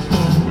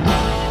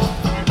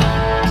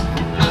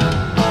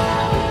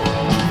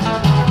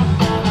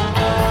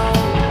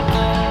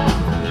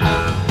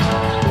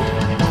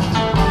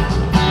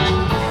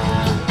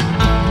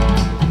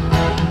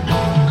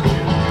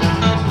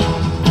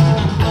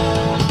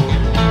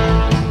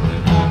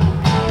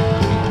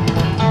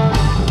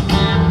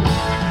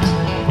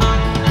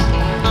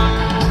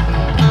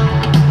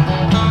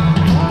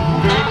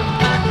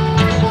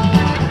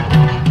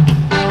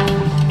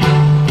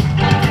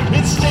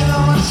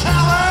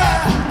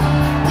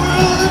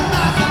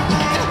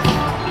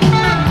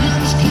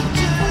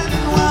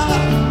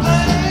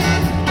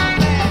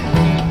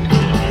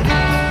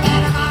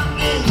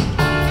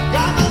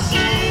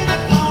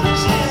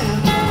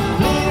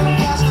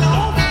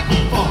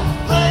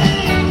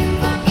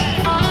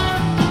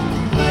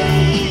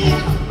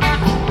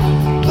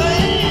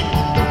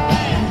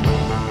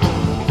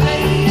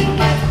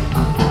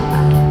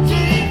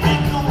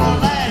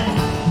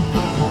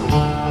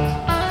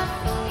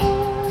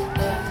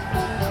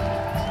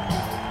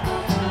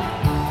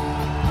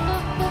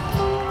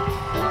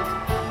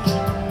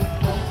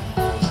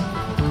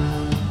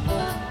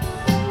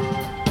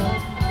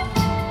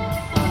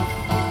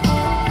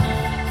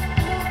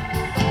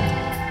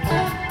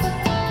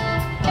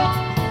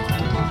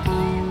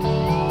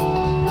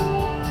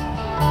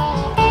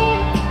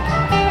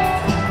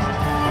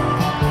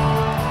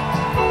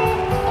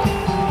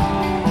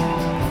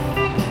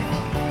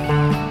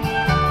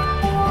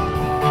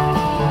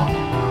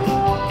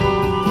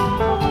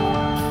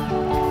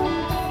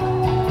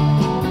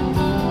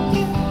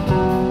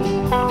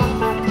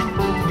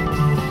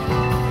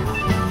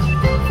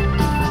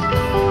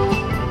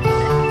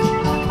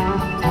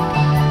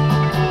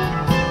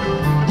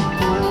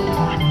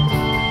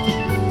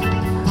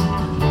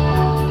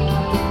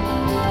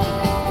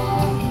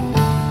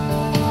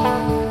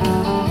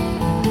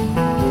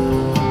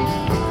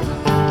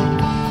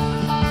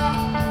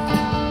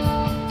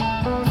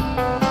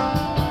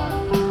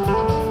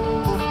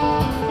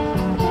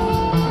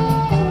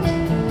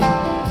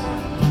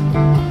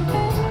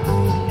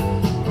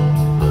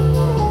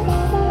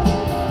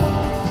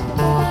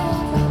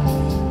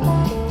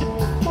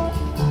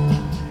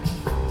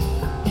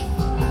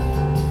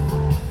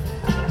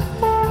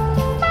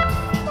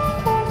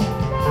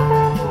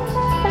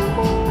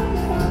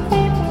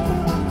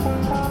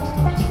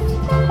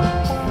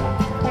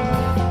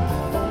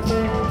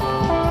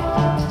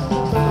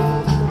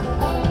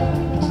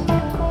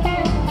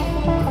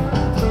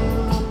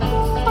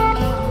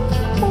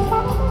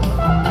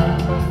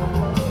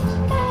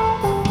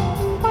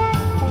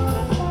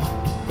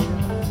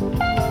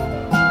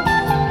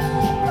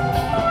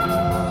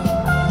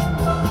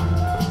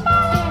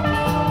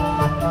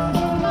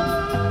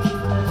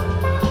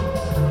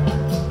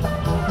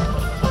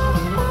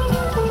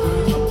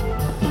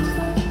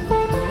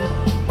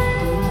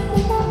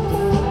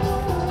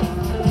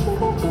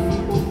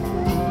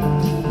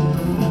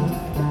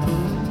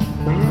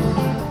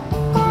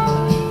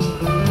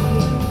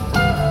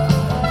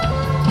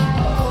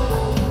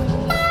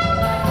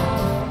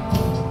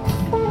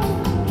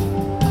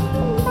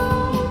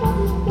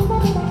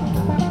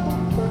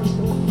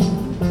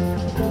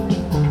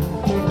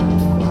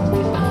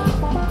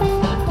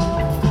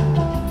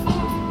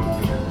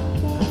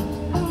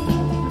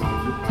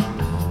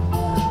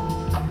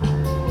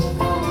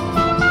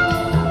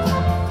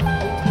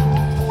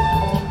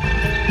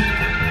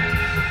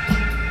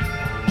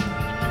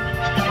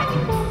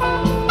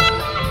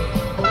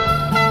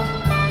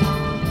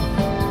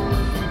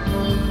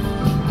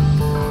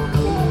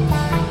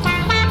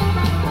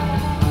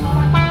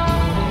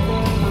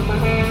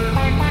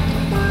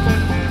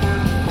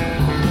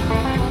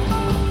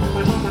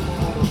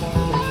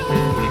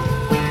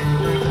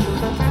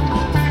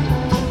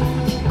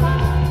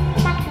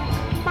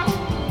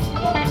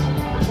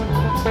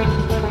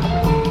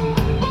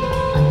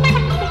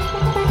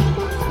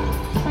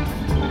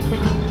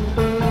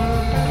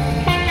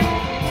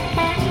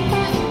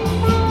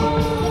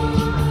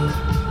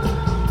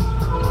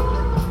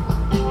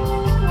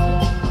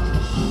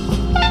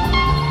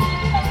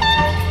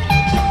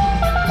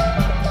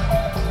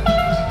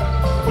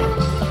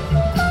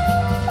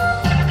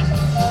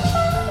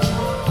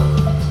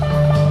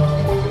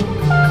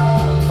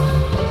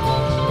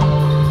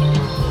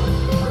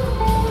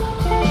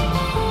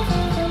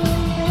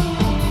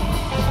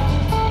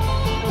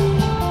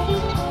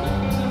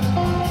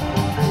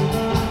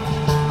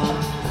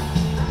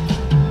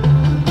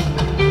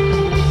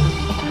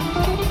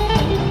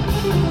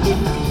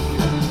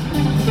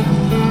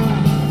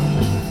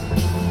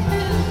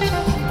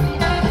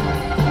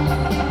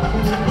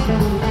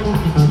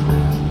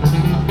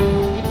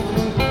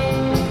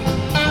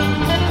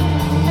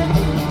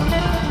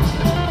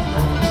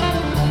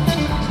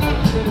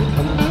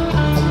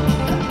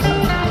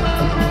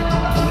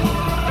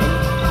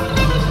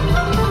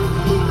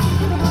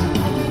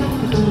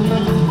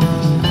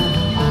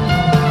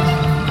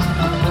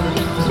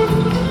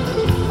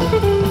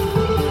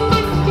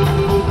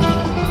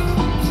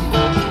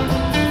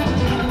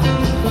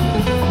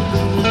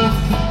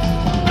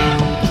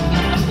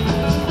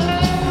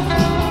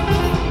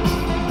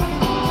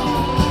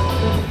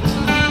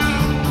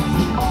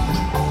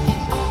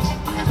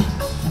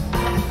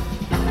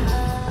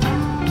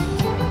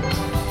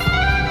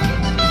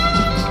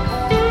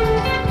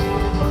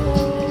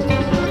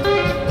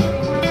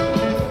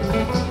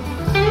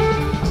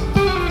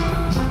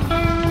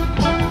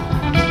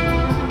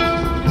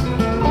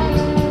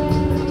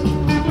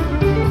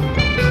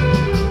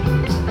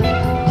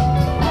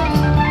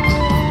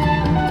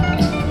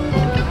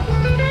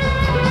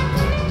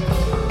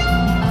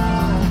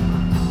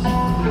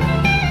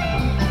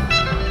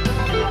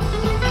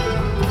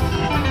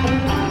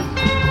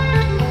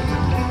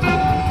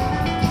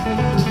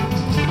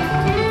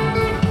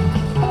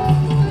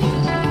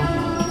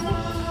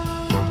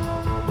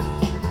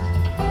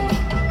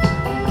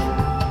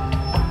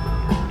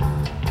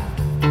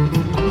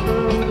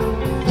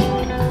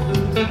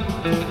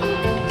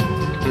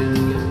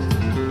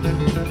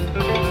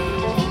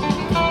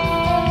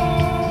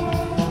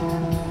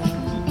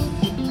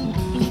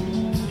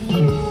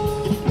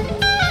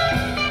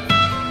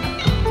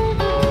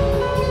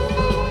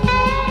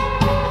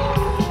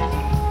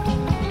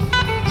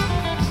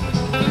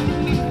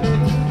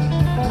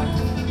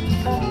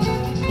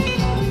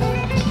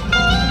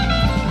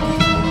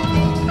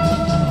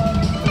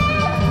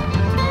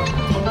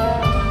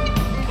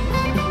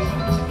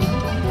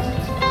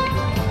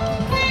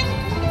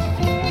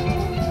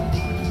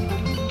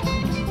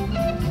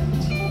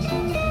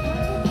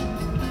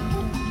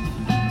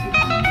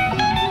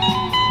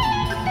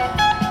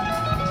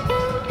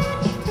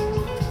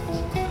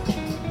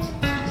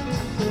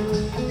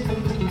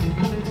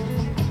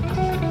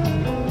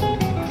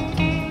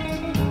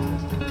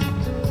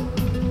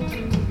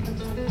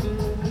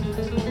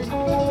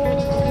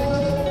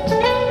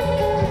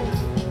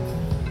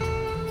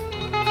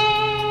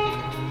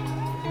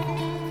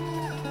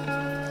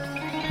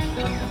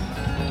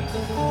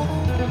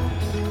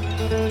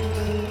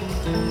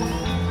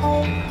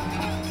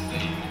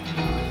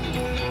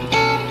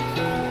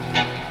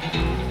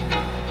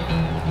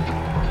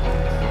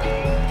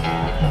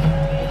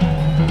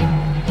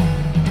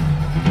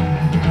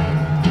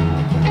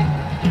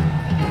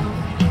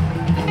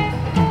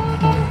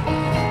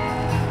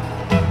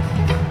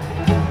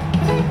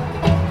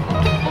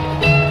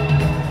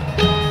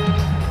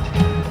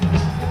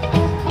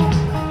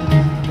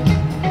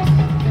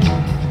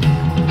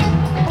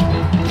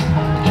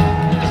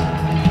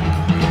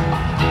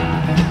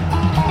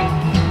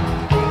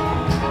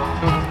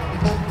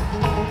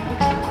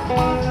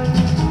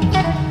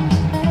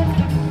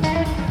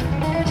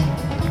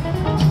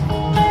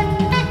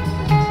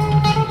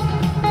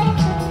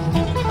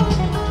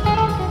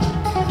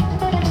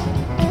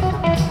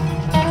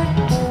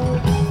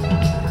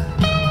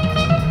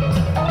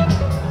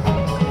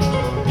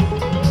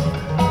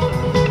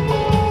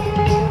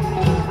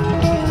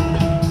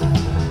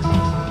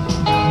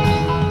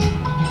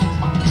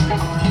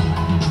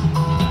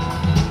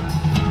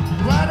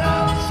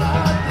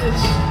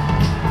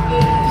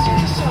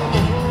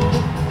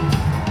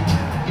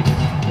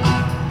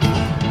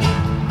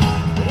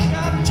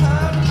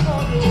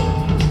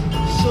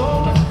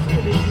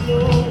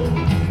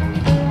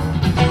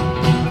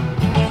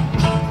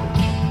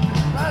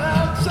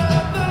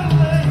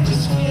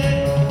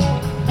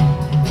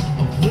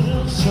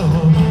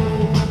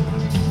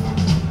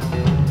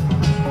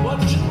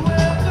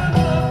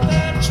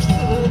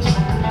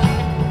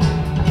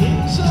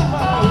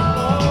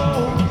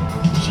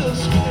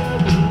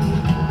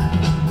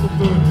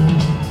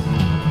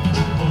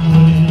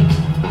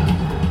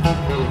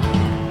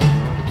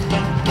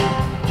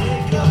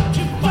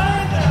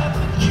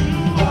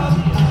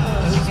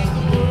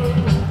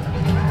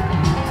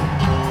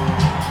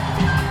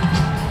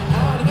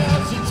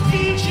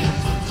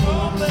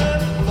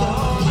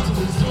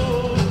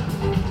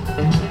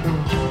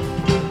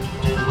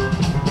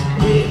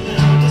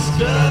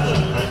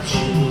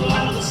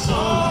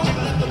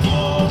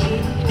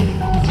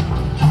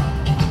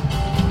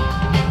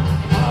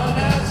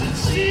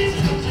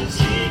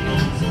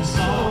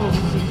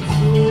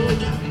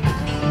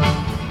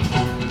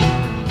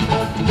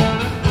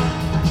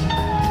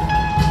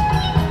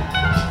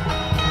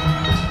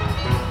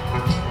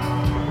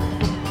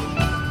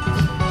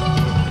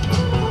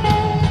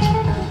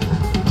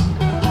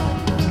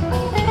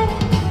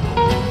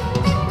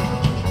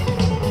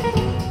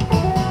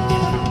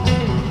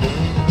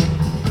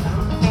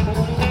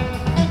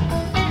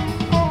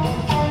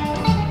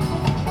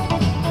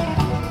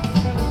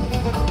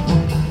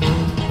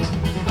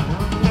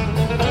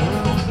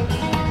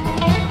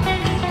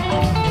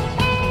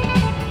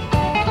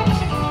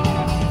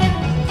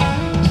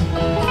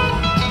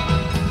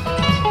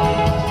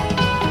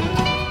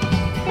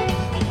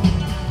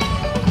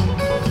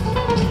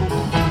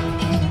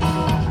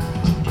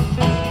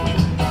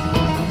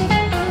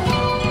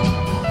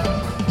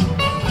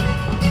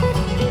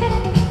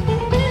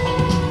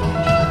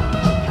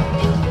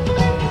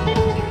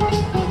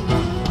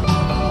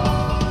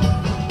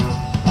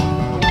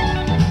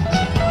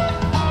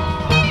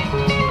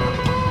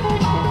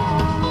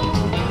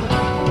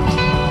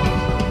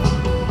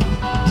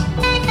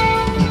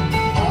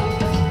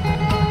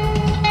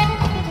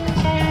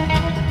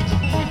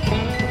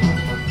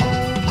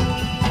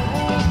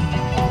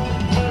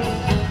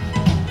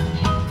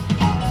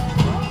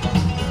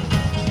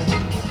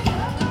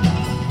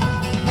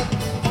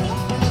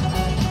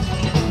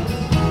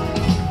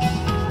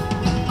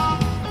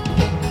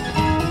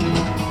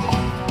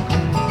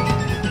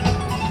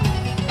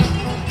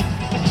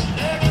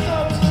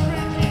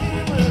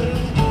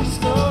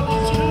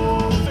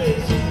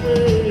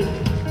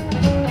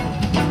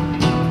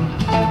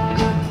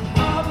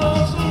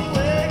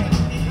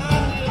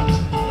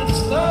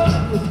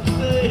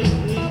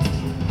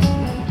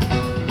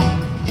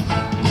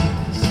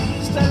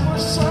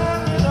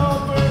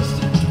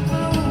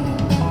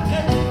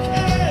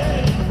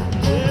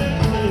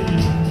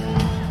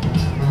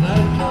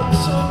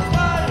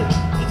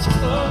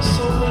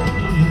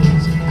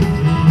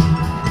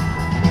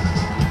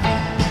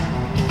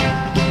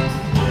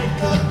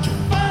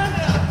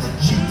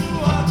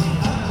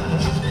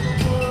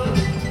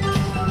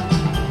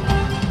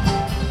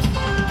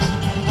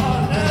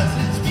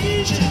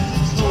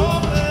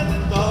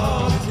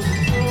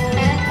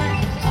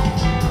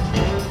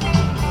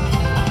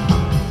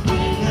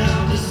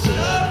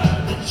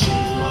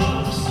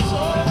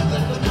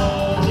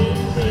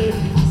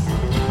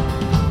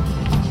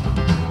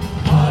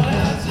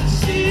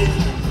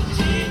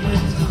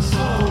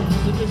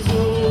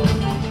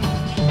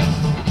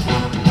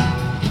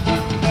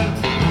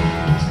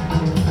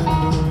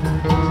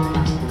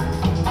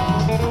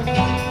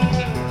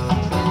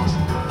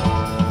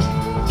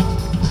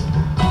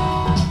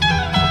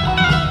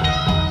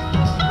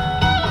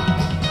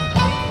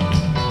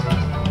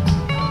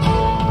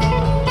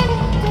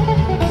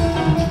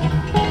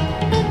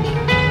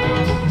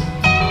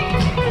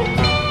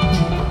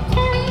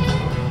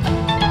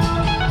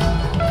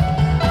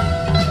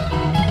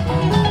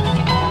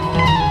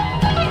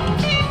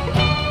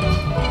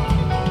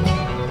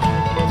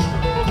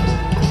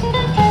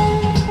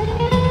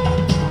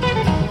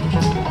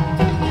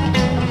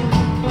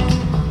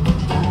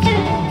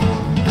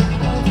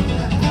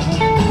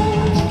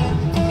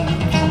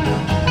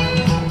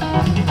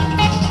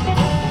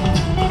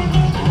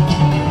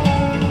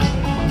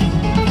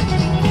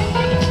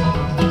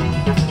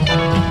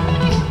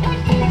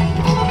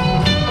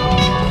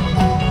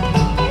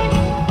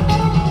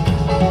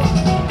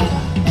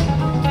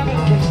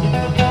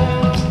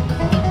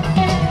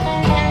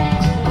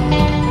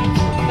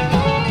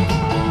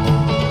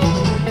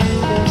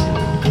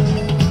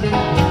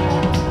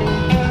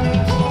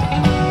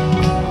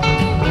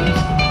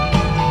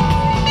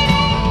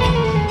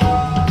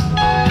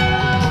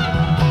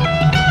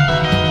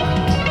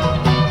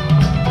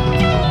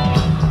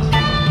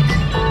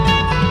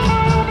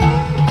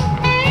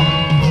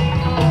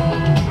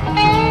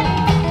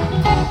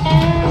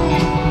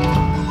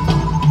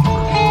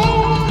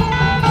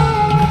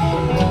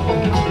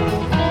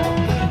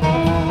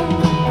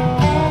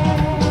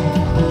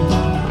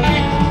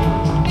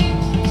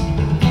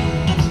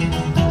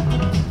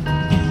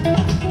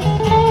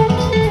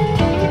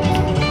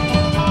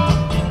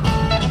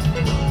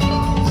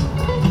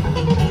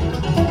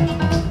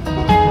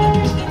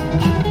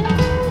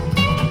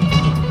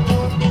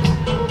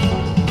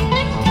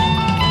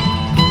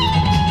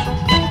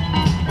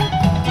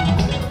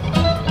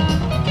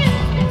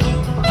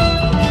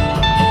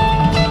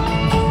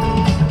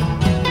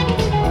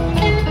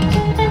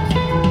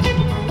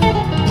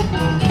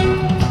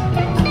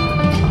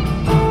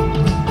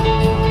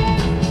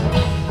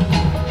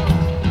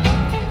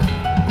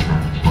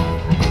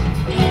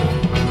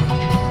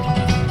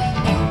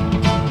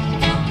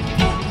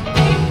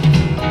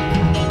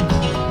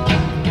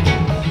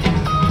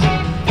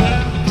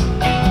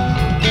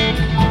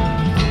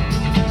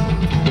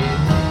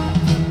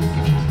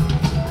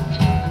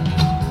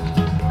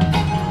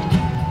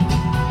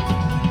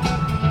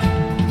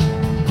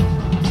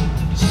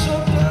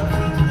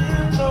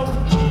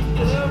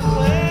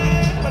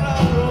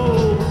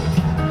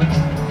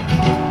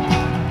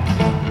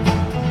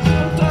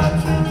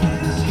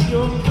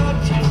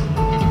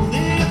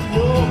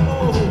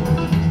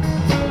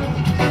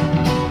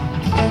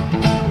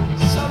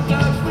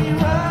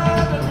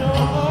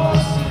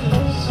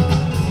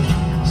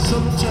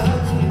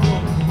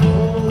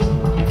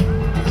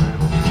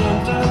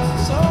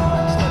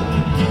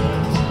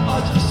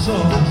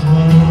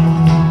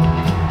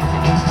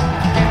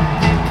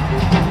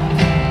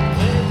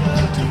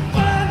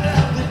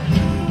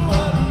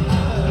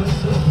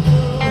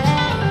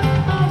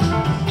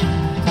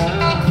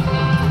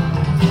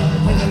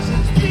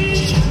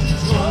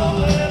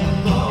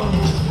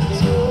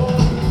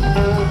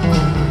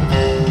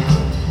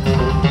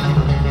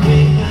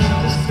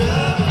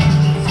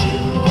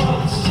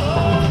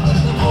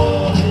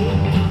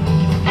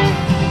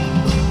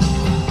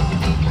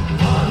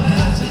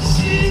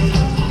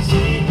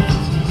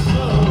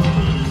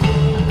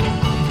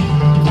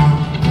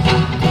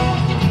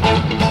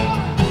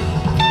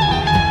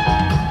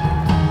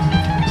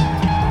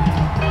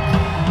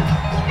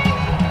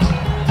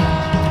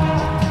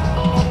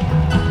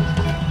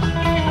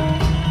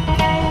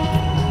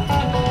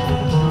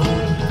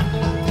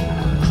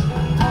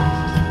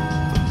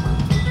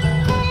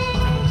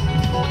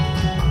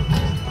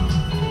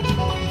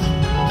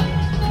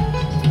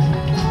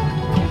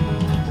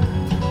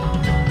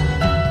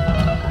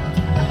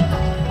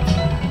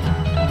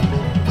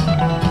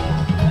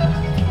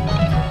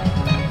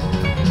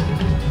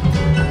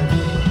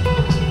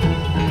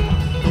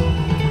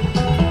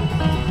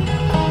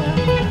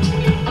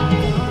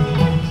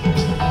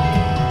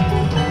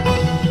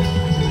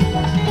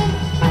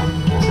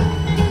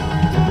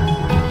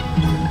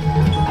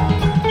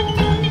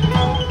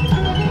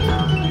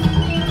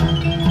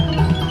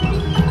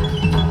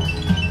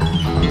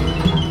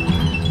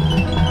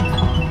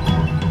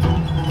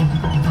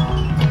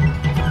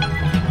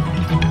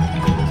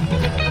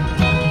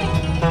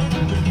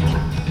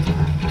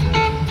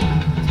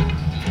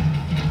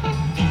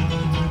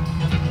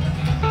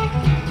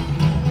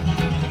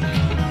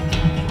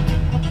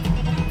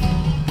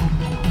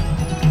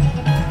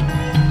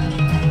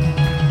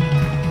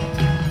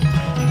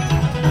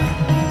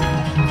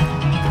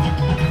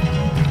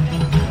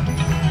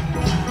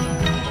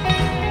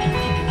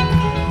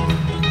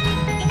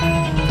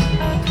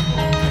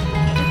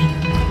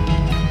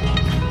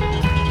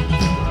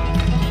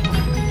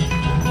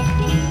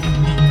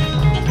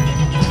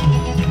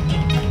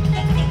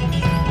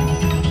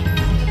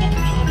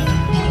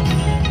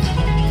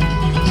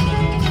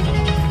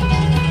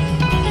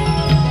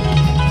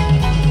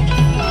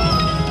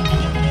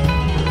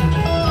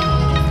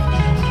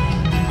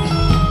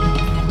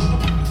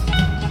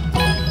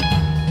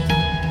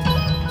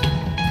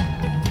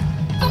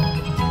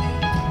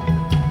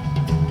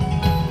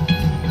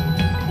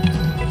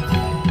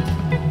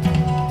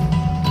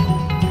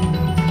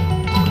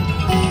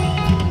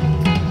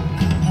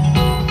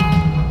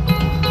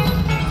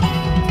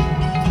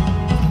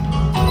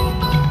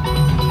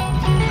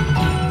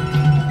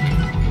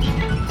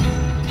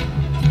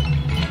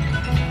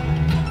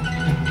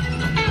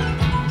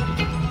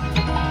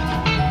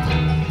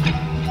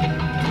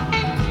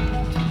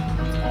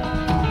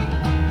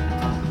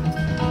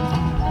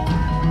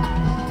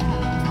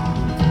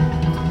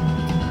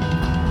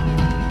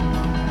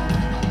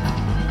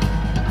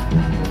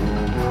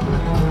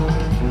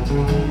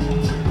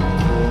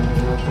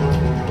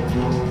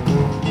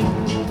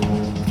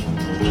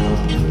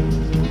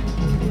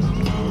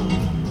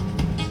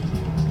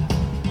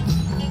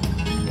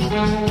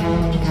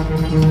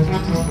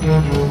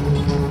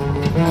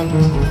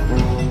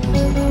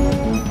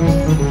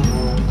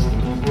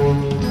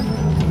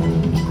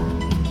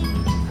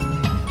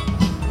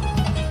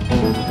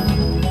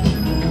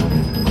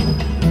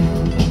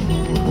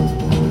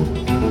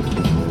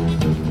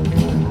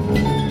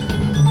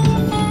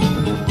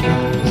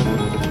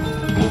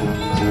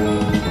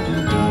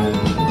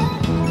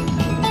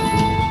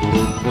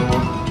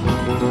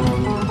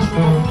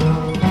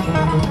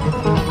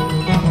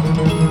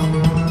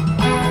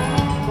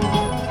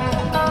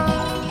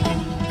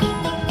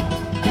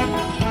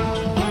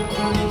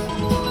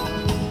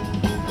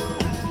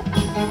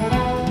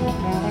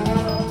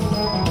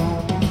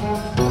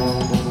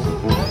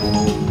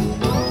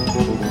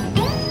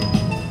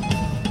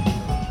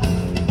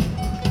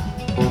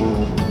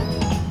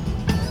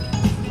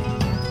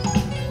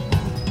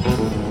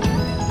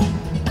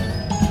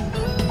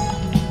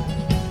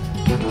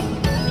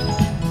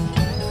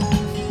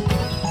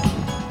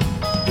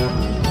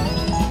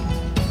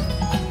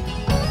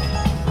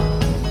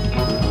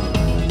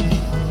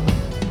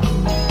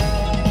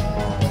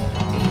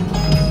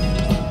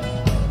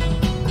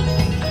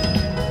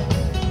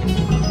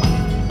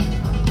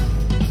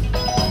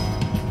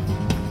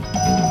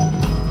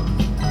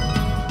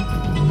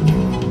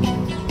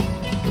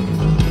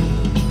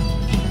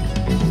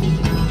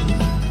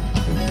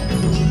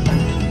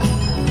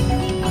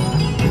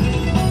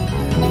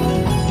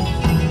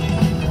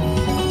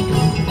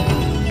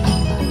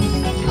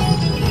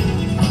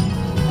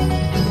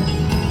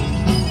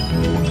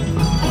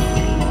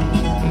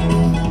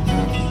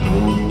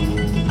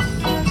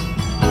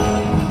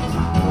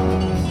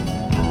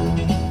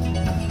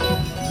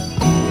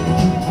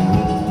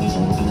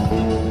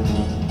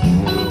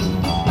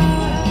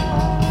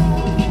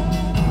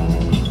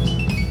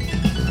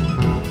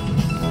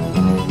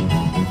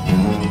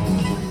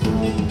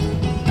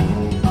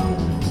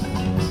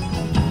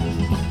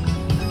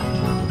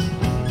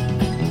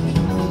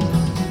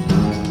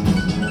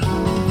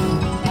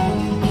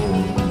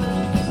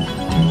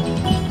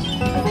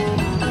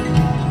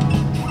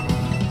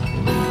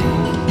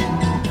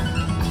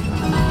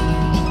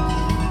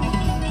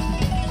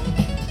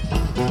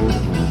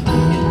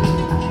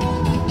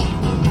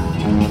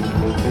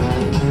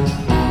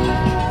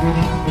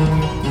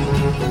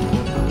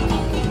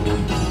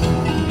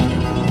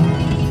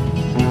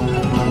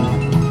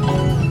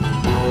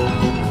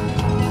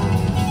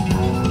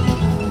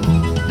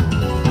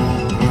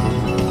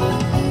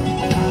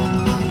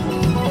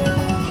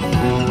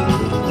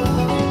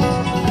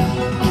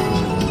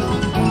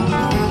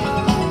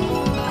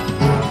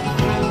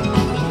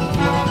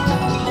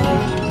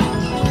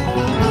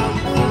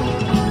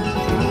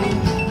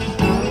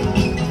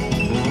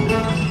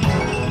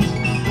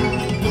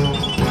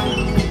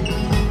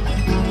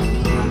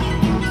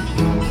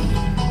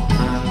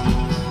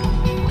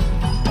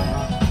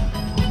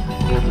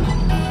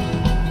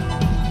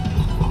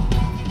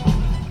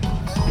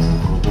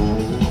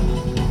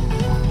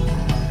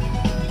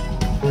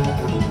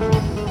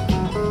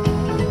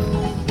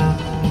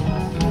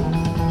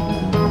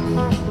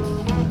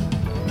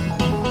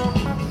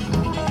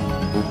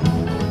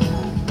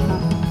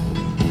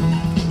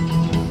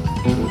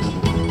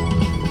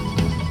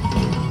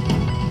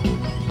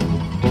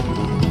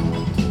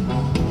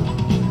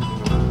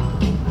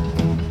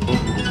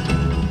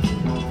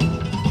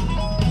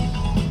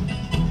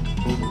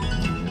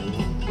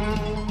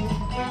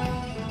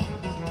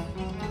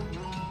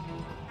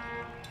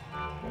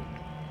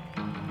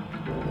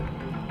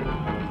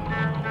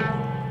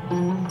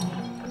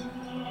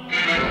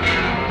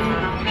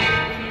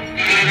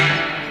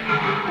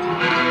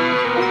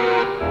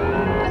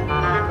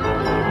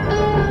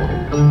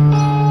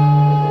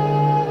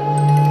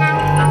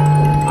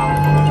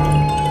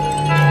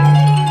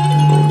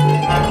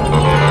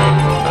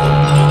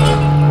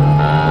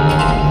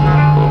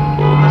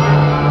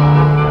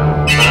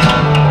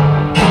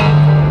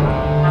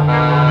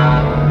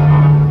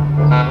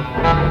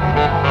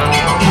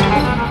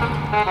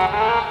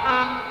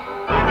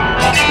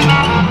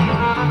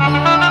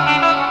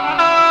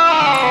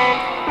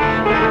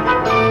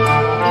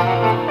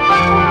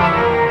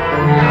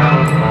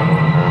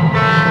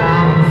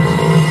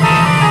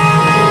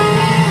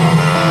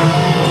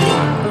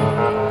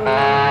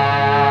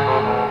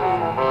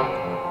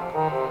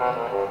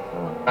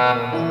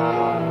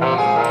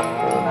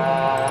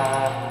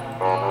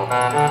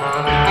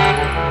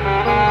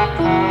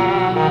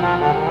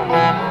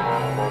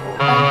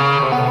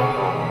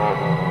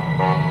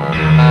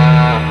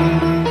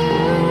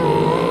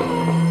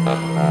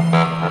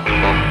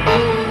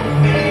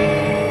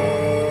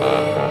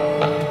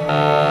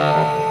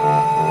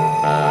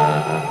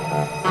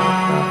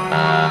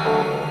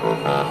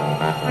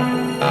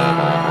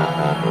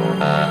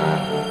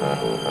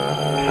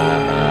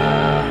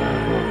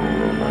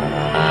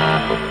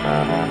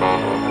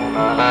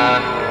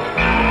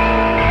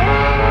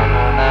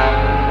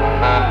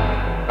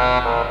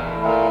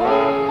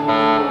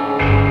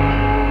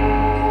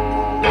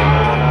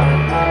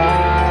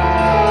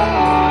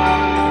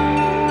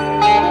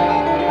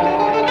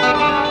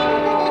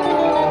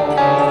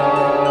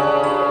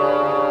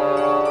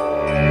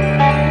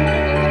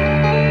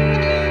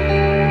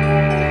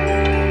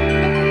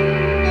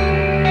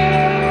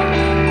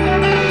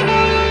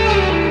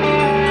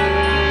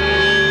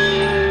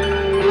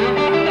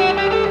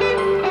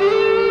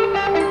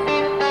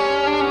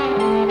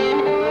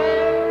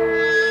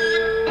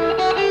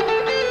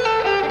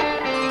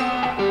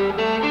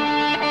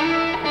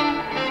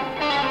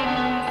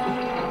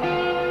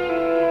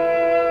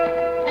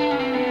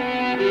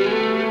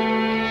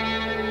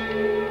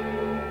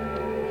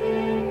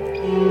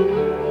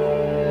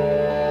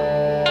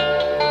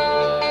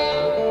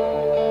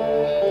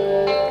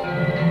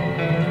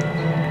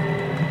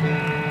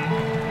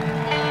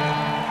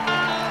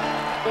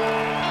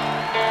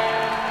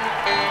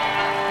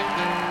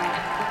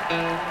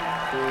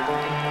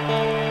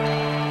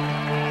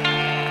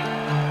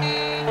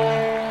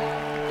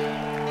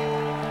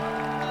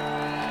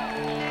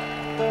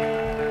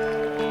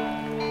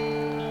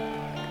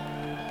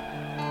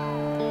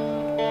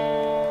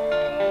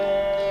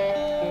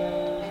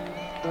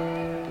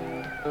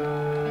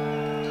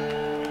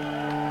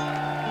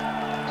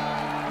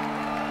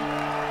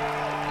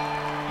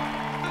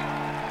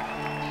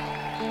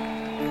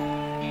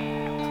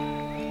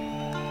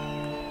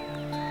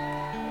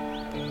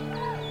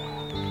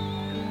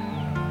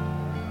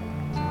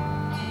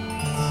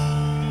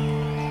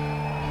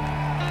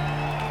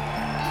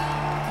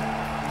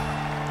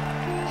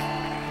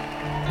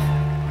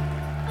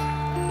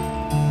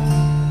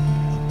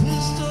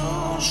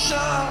 Pistol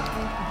shot,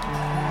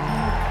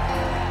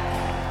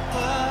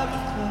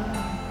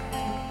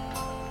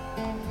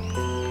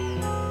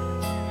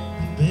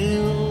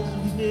 bells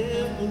of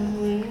heaven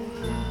ring.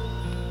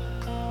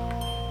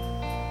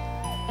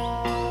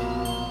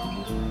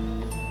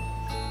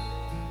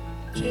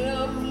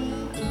 Tell me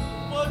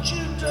what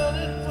you've done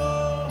it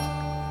for.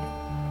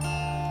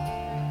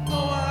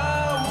 Oh, I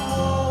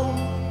won't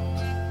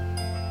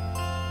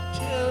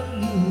tell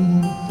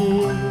you a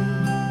thing.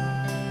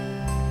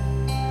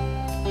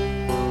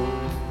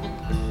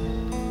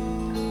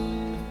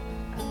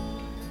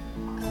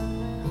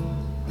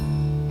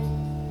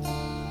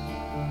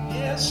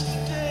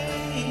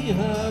 Yesterday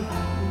I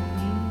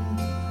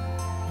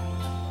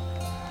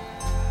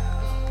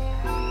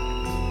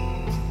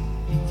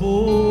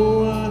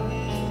before I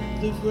hit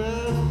the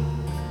ground.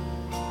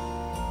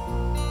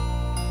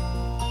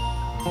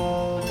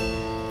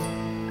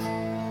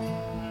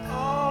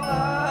 All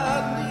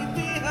I leave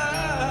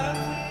behind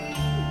me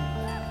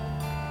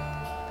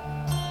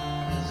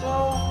is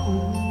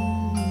all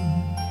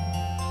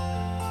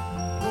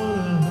what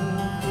I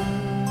have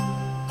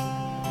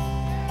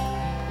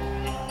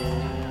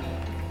done.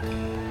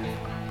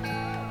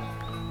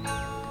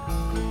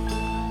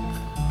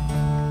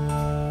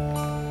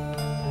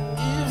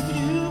 If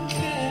you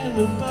can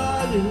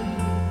abide it,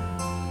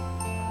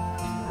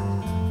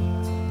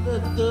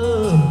 let the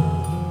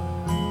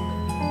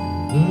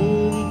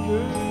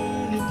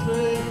gurdy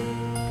play.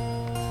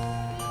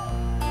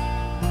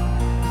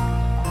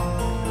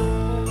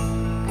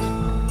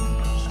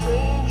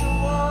 Stranger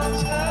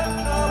ones have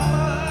come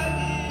my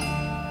way,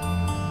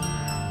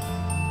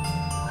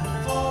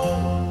 for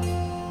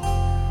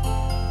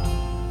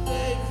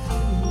they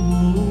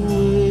flew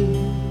away.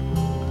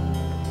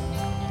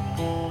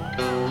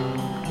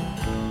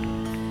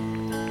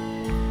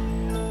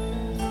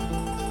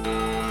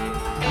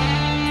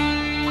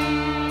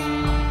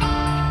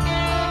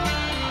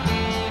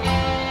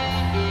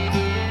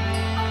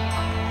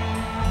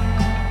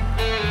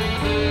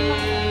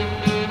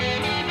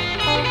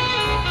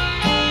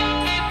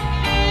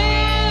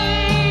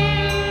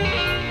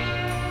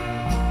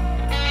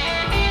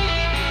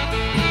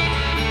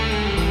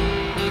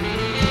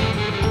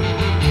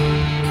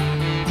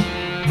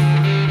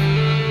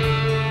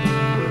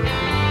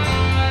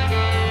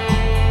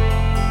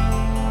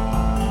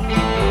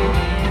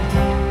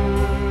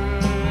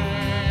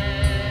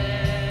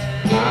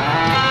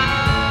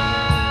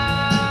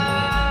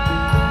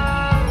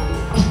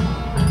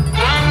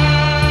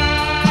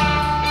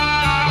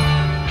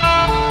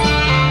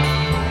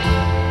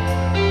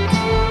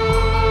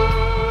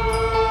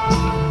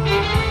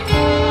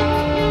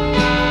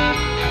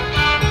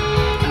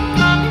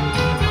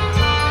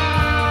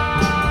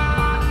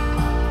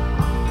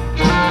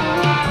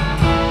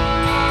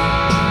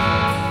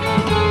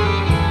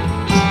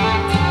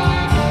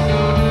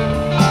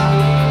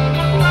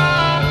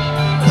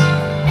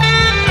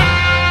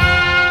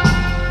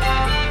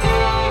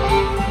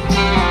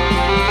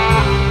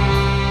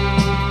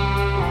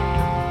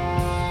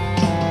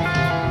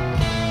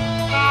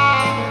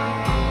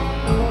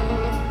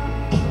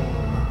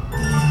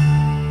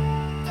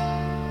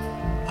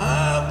 I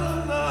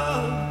will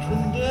not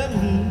condemn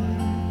you,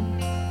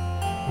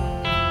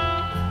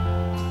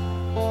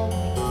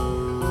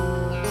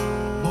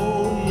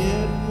 nor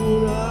yet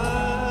would I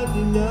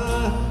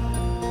deny.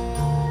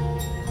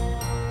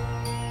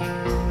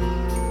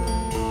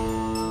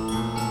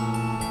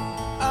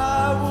 I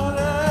would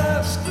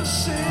ask the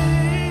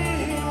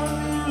same of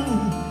you,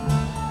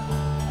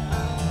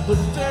 but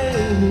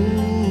then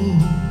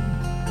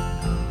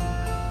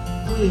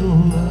will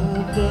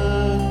not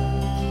die.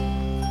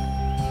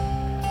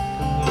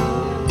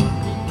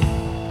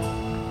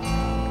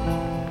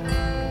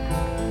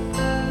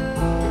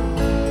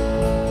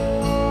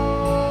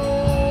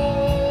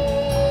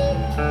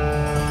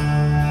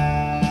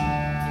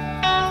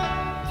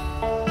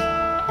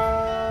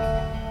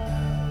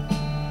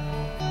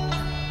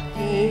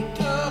 Pick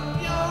up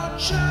your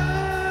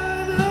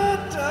Chinatown.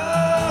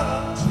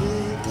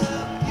 Pick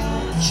up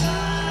your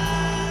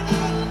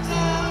Chinatown.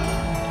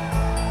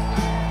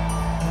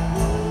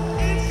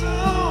 It's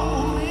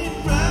only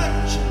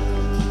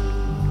fractured,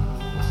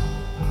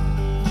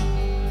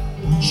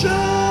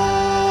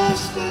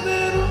 just a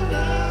little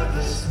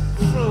nervous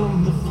from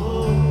the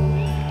fall.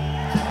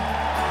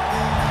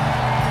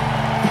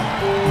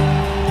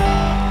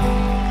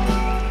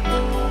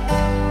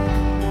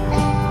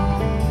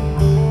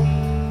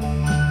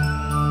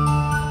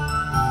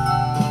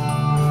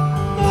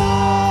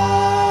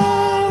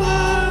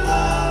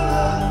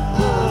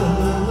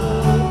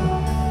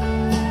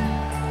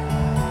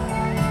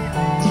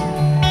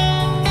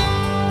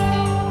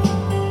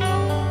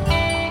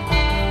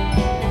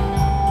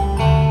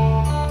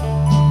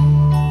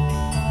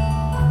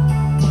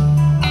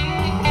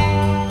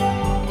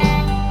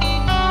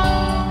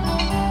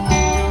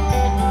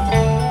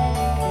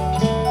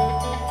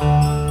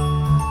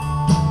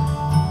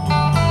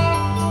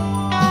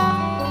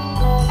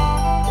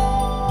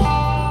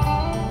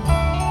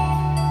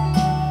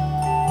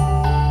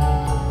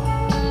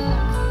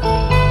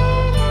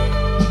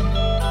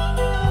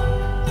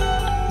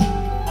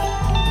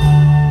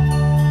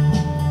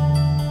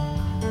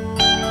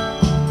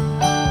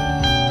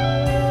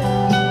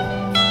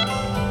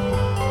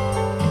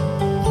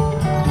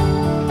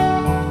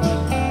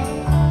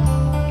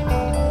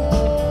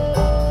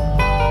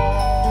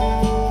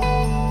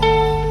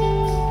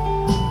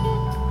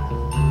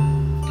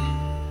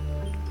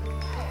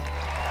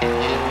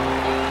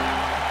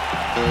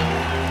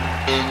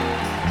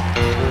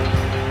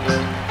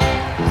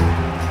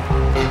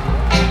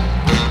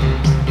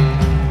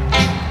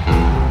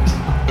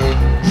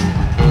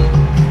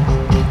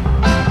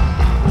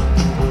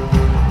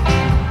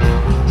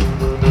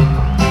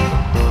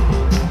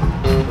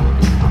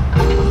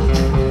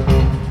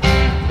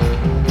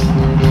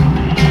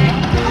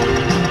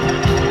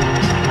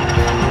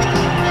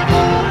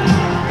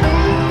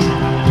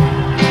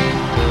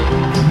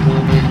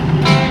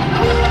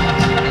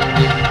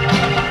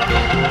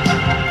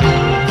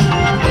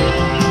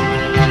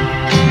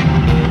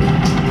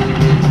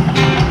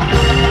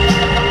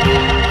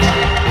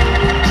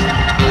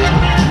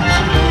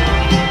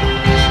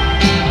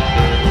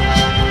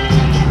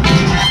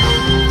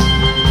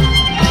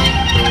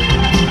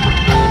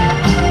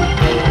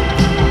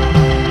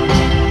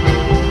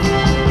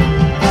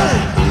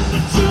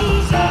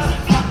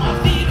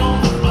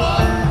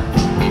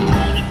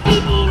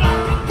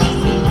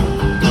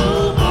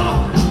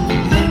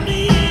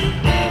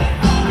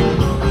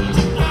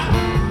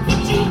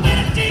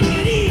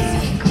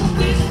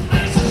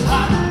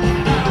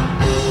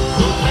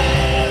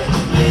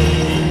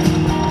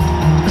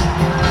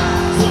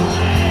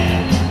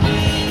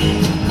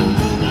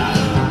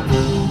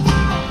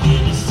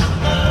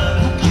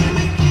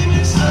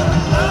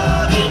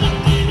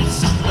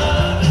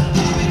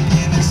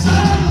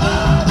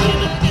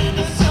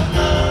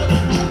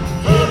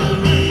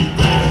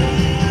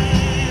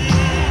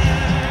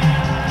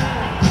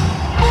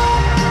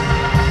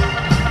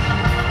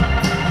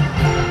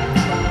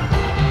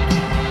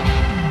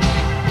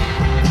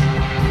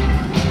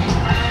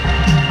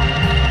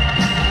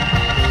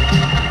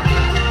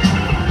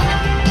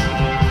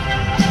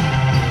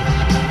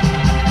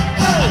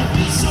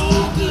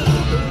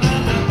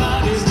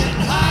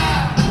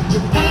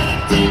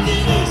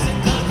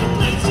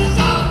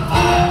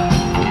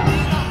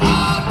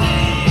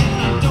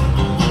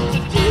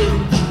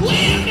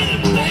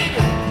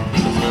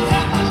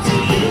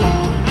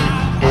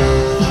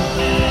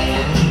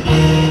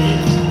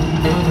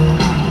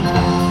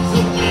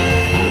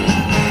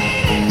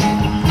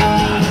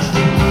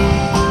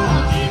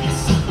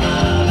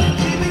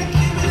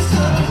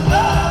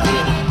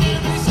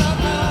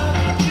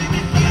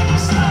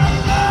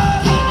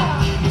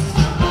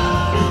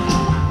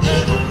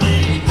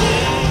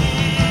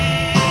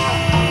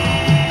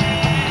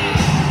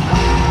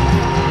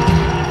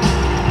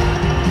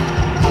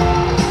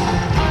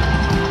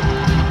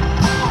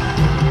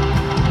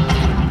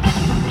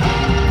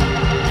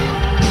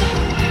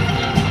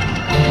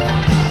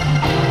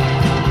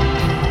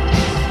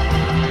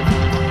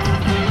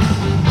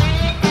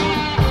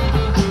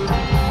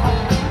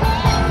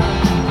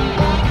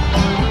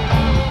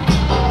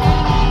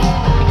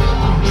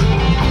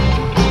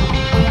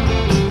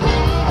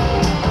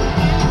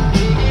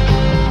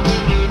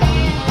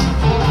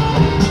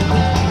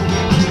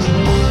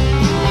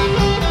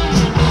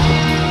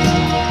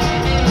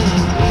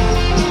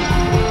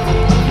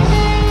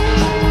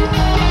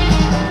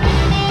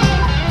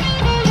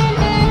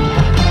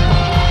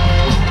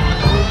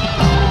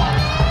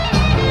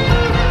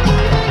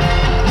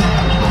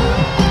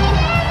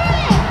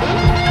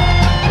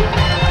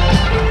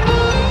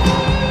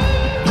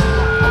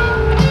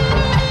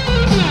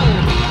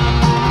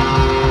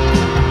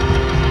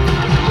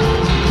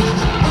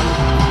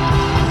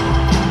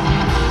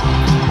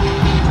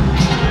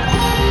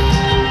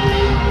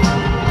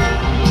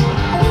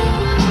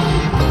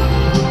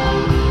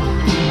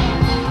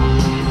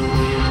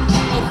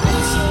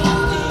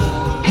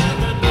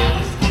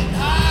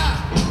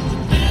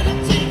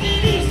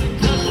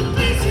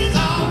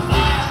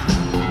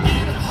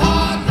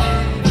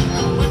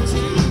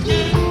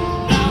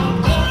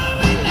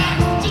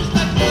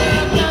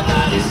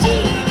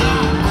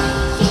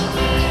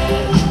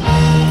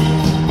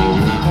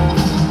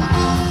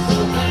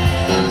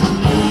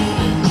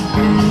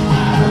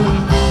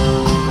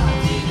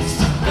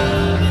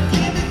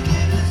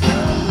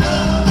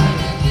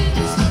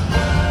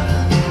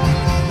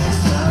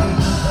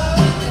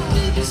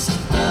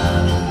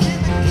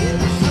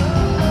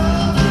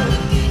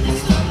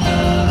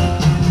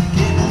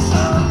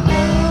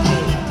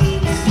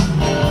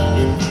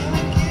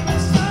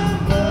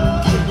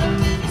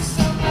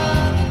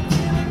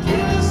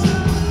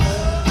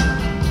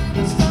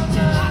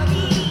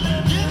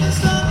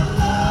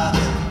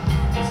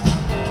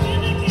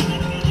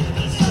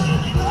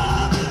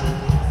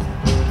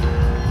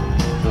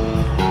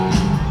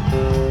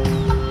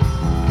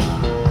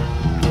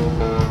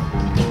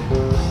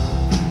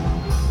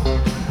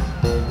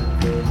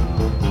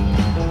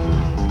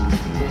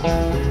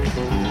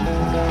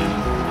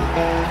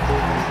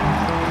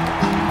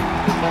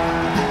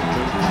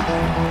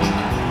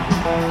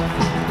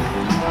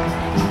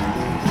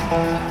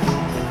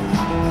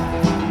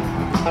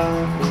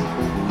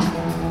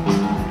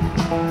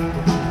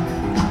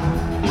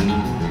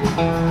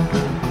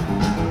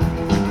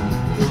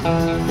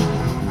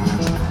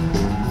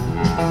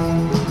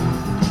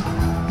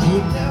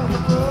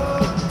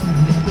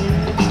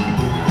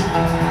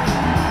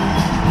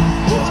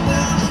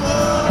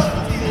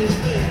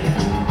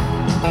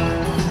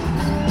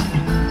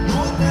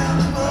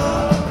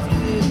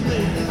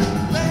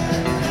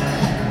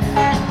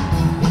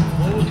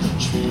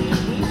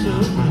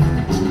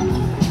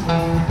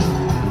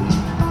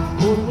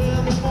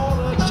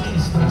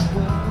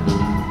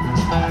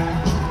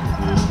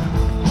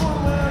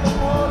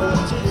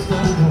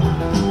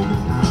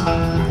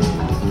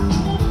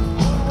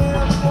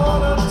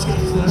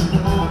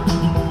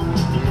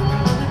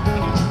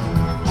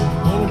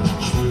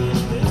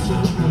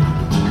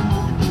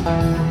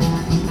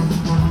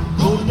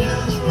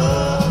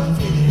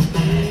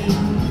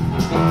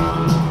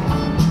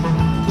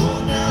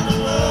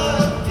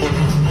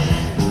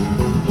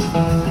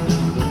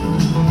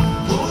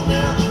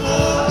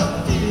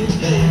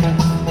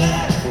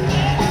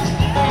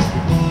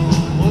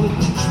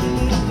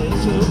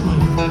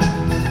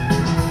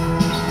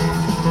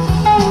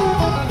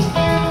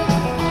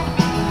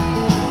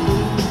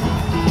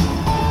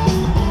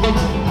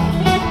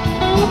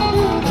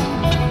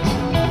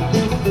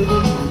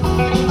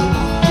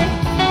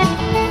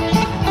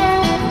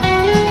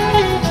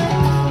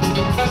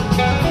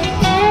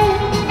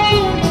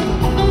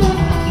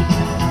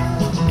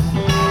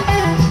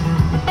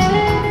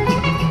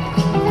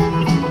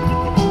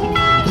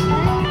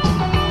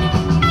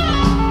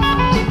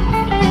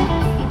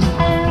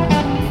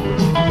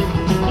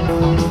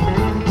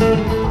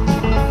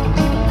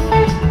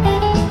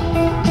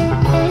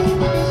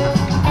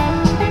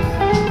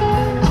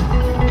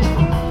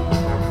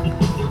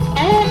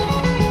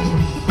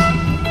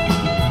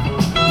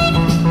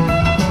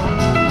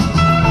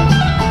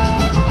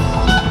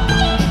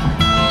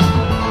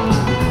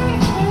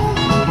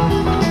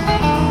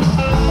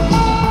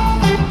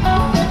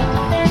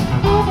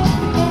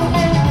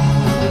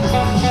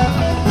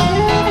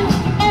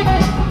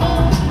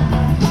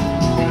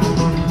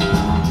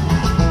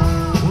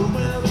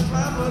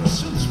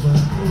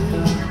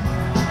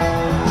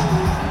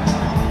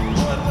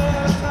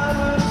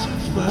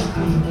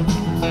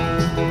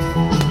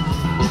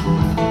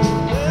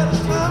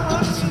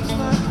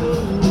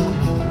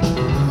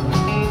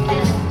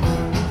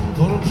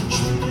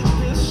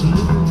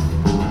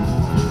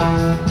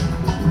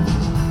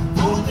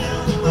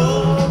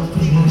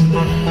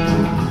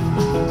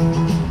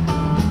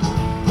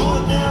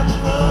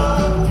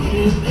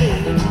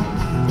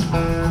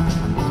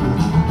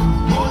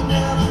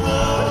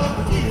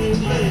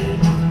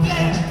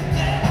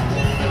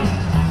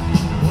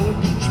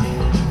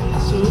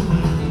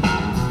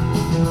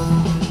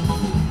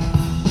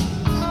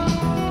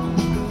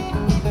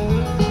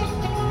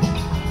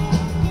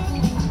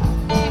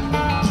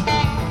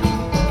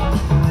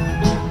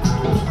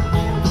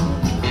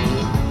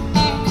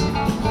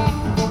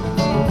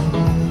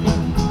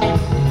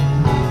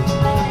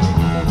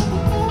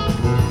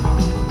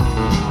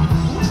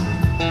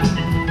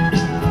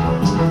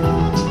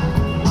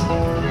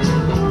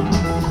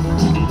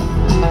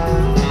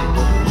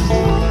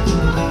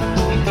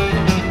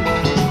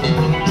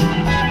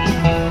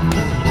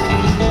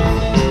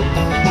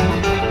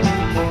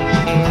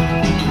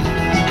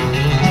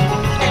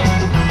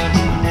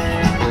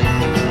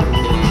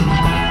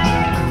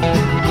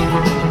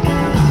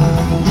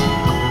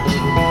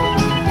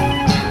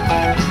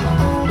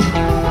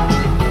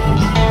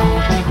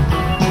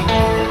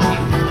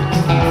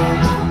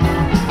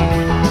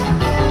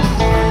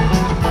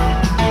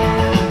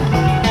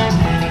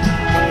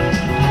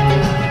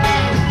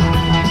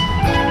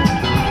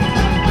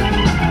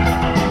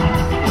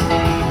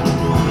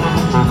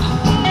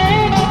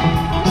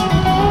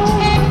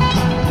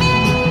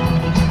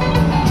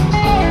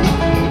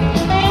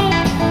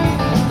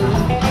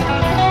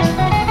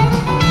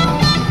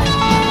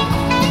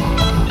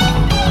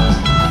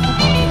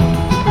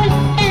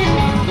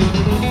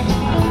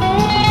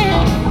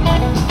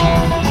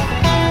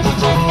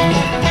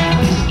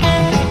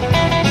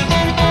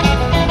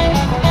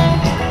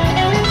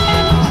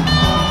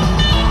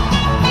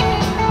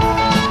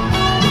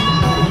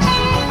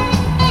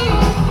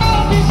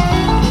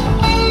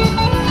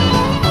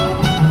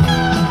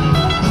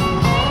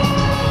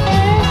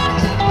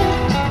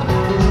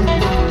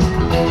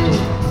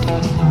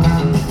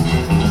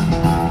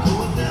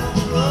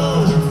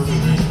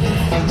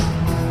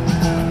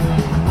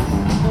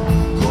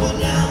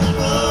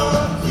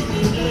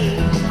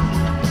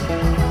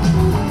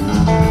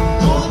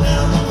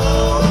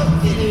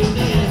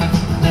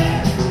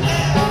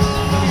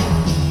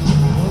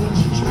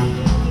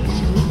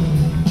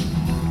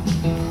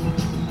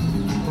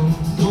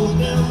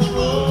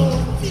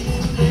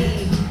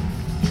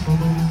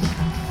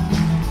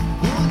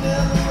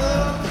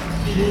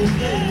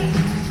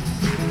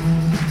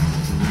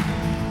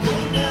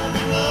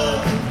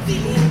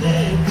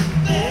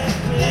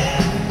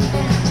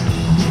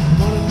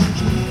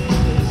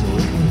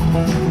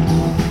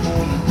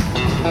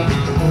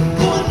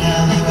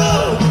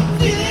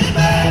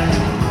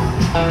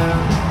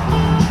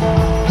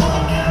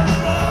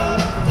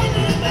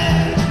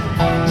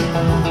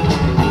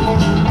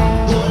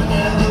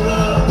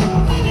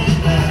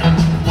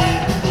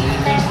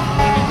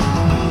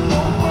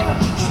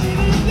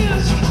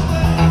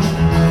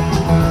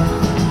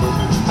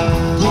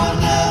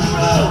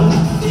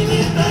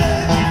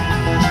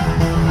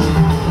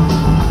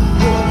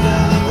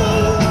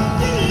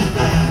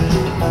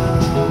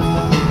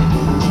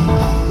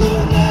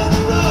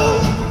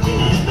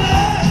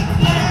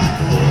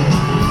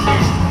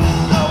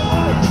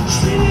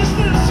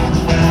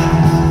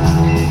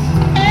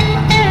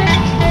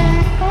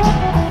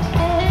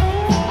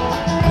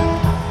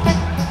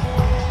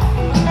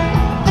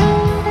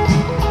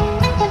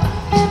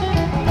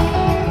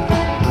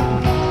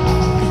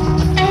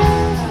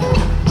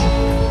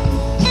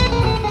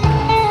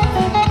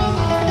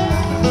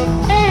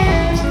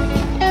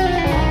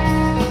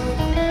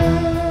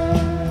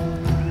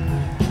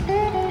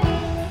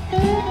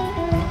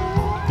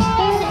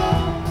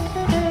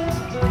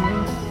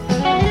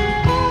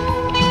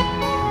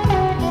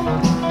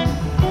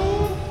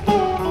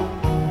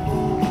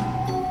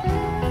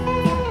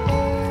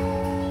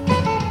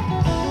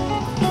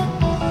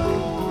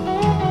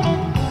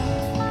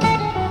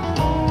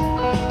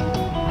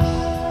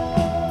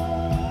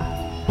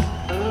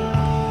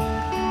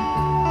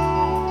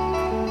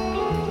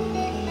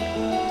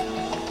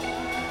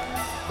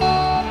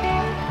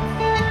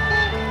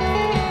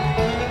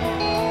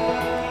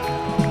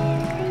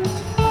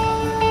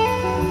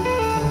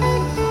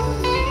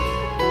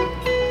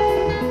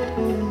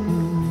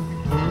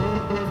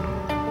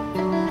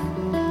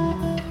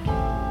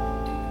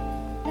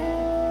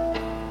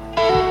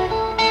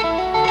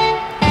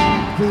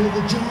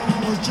 The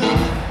drum was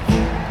jumping,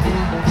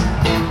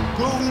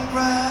 going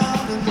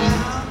round and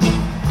round.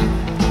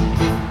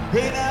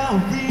 Hey now,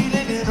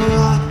 reeling in a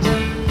rock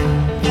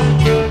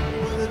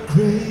with a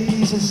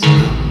crazy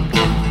sound.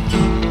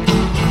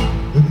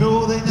 But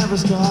no, they never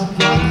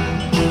stopped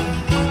rocking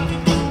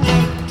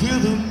till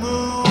the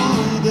moon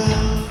went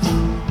down.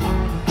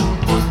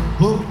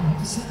 Oh,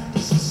 the sound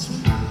is so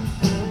sweet.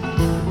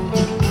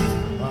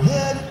 I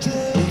had to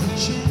take a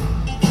chance.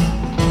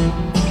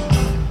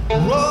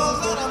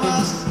 Rose out of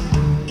my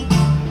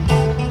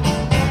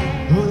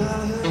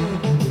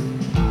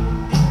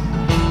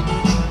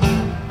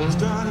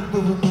started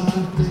moving my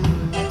feet.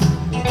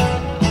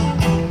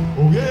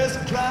 Oh yes,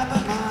 I'm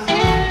clapping my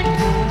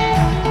hands.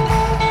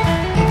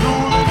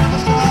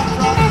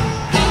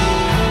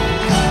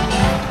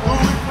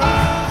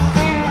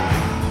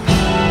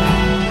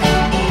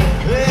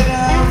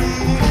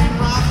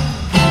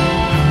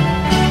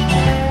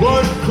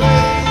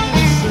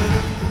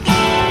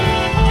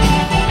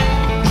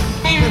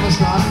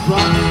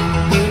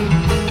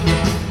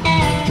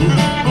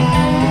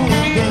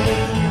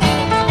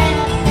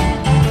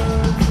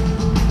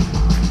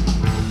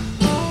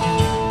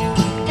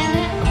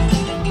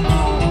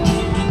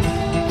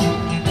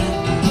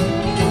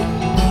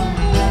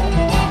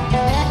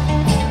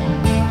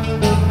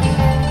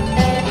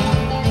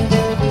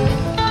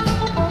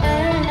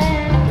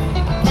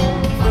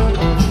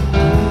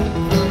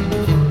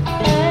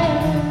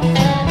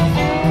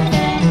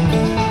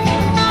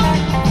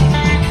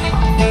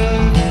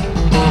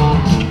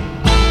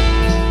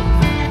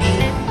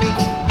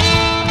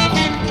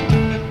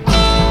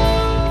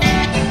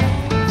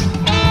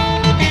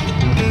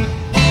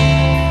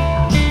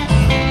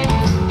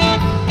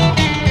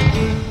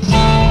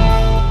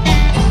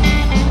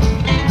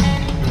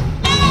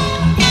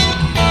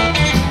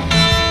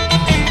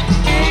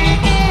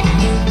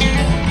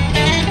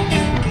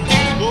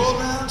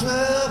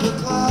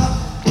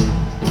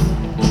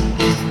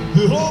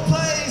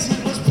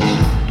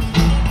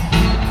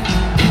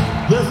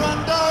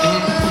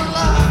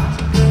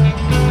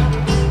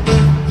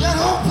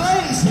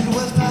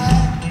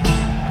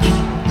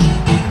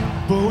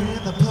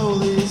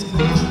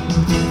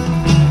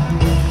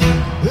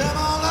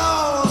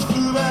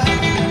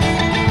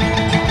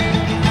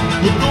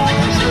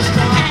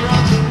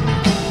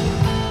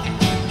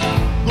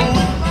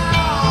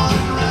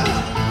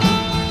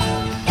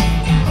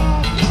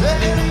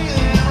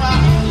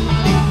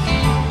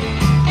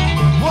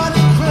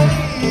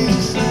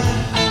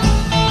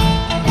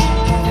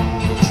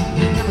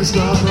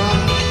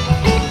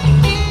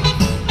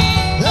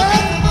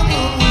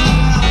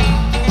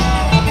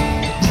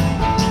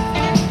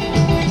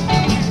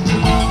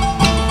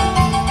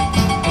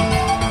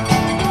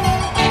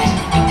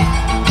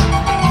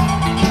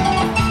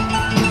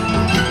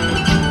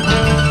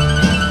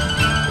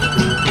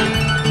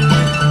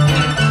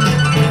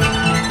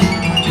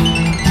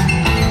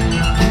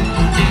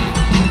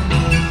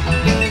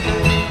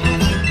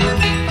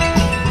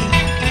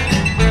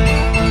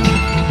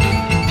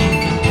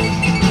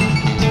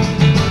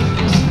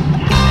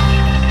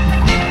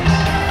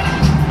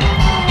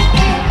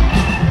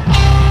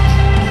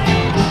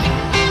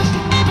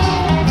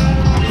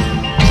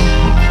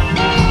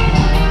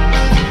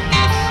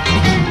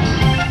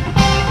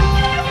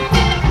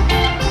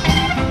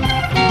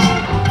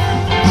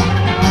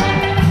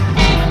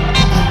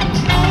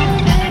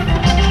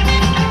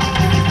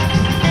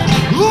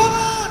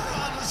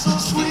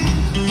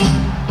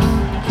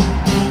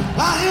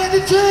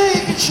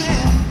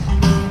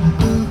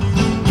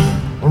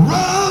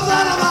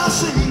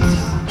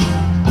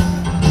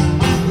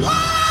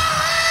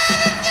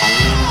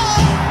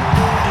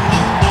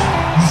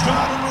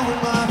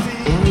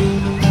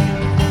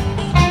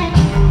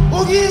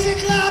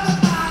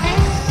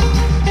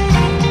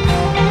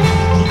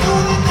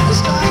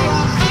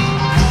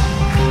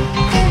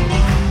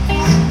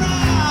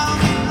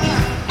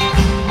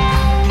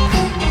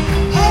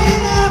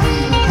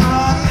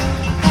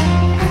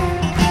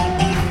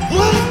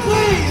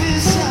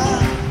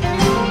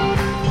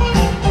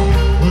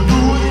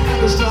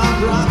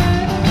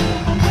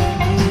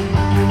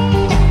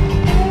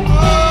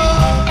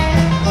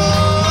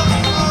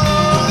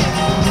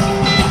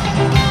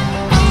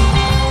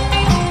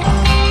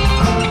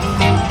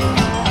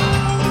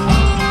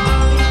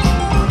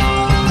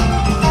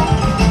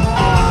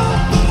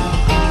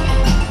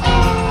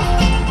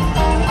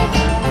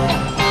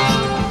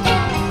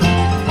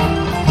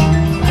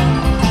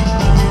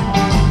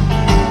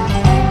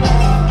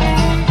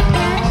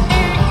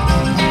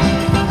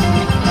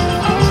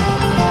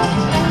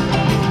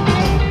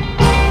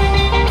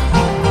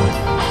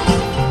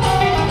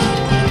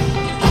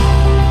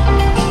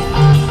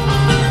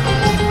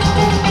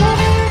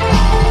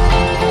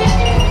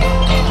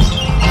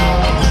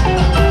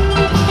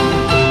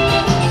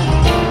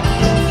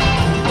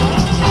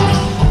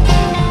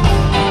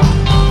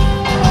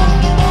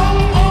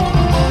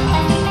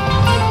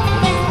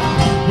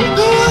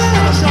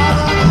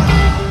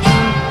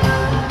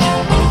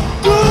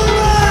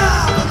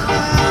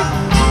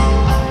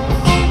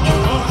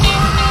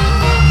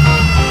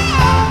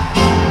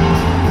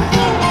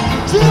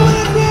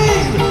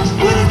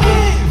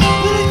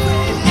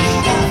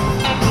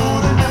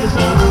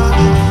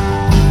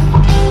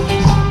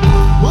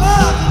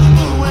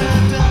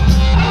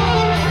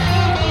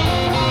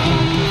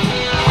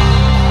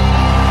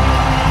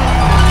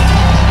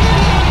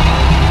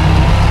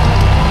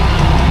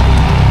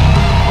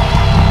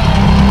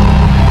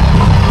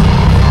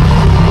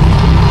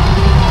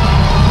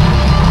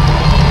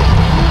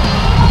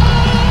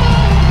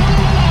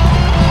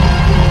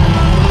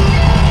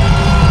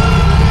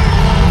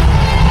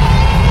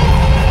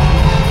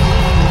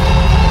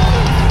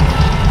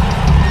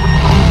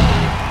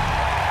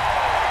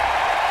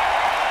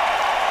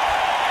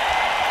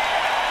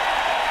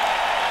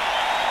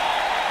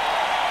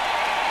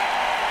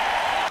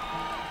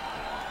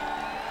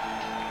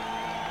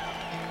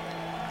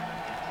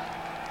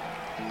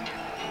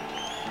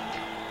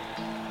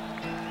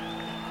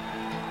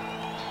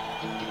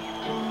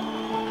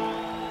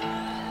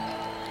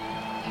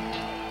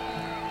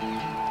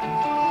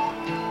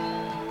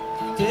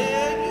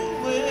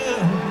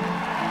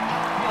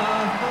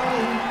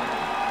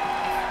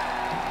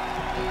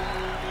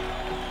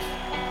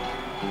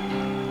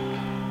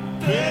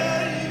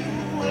 Fare you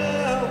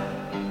well,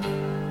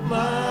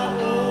 my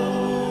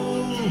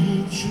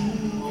only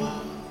true.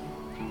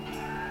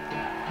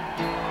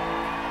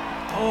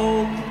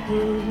 All the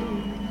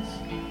birds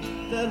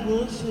that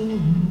were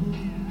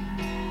singing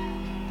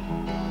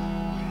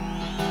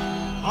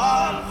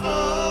are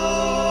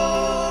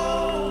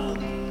flown,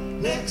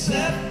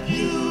 except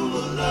you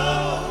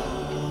alone.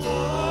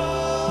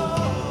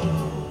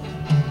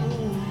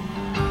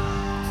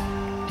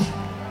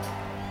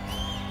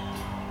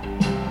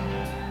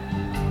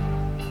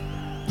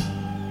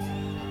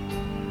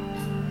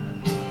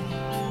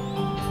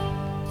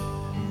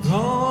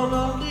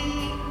 Gonna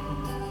leave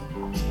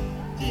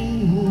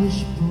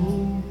this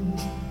broke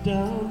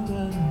down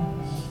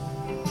dance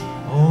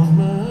on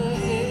my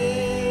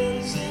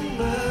hands and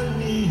my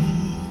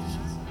knees.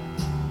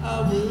 I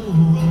will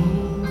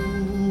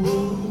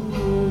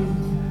roll,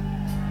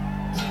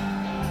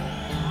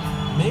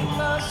 make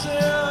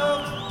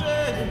myself a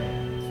bed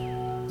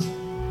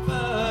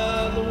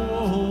by the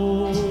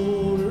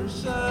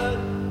waterside.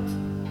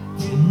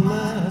 In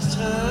my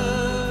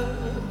time,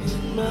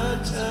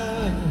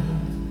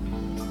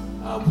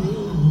 I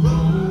will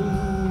roll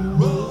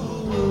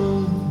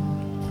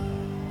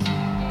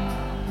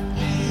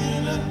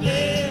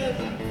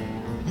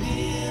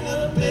in a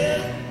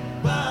bed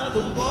by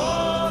the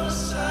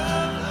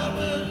waterside. I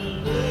will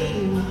lay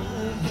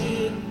my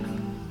head,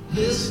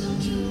 listen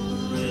to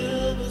the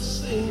river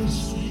sing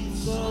sweet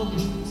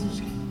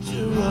songs to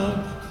rock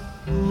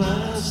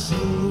my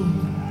soul.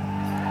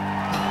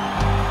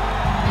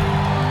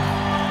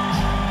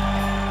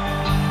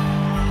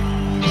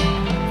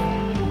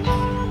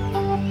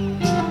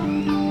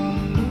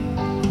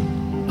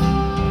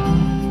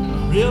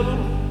 River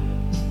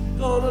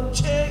gonna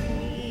take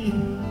me,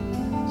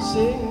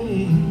 sing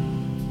me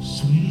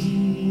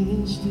sweet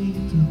and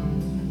sleepy,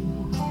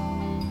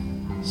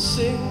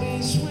 sing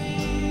me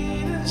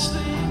sweet and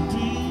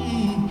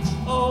sleepy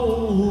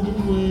all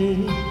the way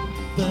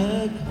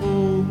back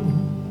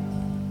home.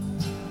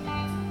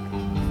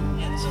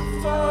 It's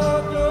a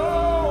far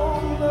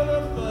gone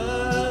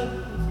lullaby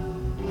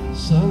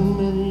sung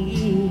many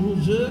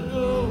years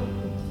ago.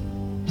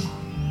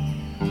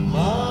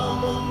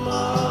 Mama,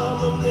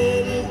 mama,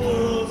 many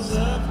worlds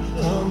have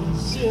come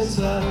since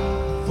I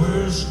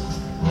first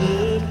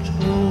left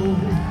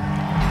home.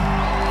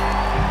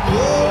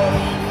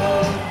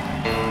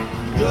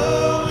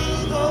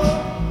 Going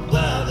home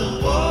by the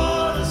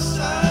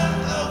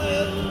waterside, I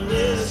will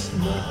rest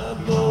my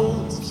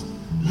bones,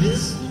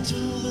 listen to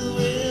the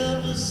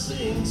river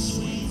sing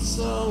sweet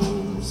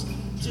songs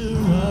to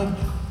rock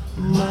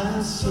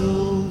my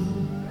soul.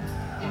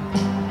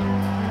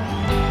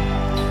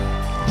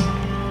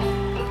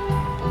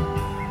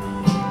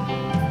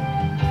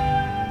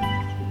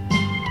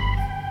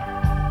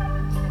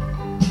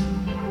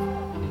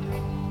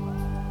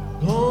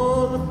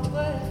 Gonna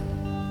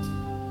plant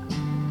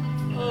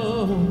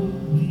a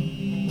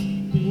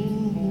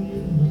weeping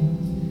willow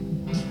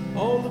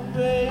on the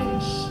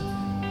banks,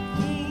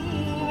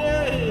 green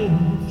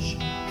edge,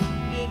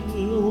 it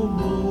will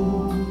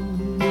grow.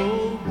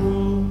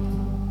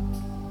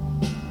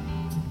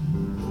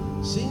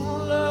 Sing a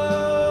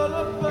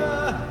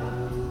lullaby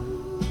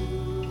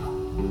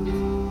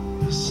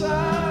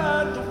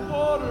beside the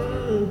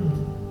water.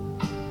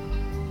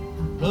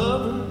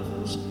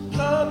 Lovers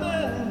come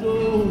and go.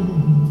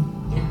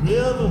 The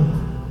river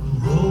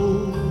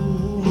roll.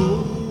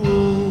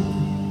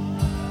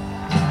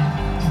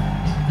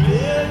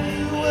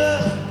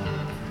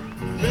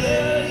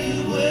 Fare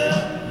you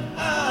well.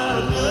 I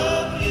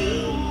love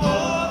you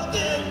more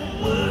than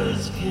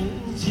words can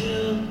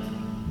tell.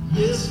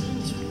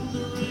 Listen to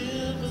the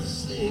river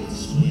sing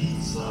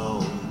sweet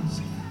songs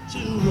to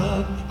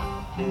rock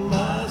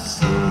my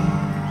soul.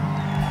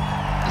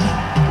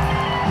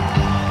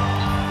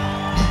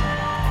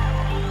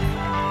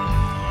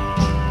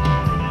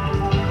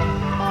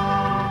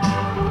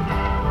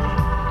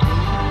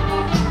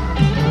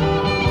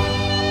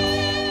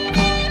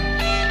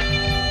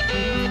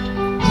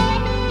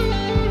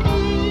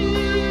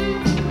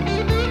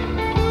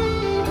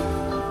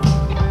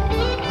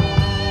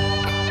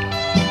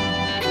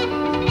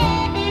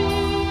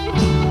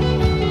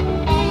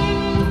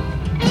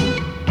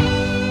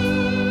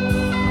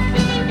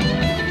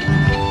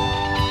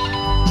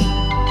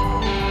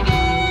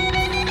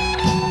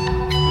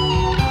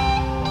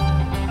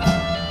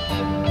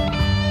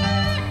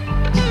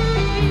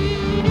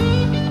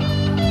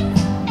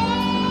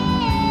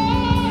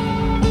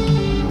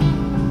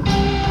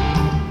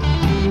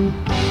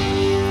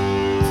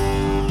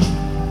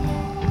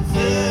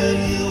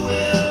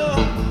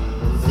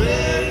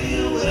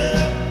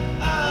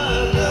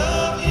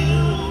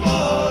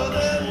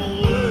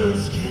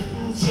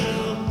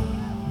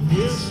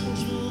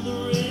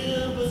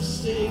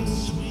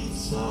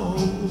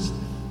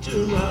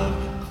 To rock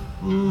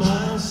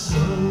my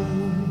soul,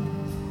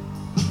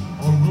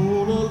 I'm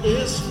gonna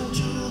listen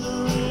to the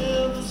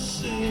river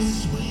sing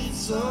sweet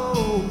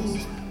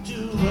songs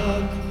to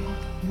rock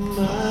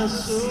my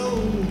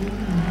soul.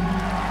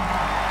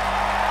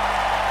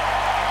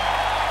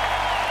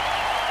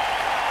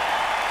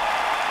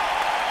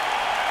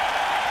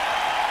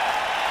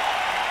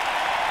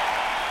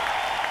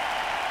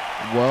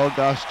 Well,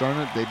 gosh darn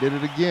it, they did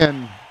it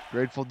again.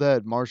 Grateful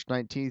Dead, March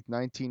 19th,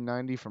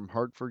 1990, from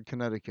Hartford,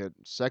 Connecticut.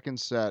 Second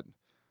set.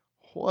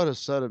 What a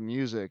set of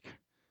music.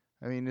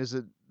 I mean, is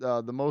it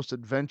the most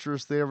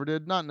adventurous they ever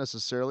did? Not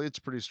necessarily. It's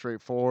pretty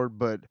straightforward,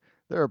 but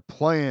they're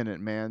playing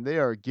it, man. They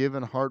are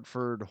giving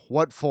Hartford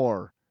what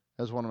for,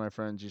 as one of my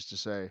friends used to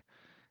say.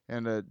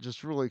 And it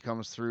just really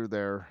comes through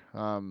there.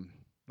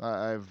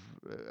 I've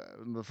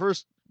the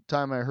first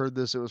time I heard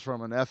this, it was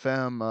from an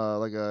FM,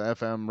 like a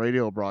FM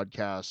radio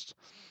broadcast.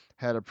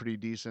 Had a pretty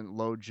decent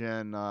low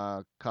gen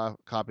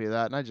copy of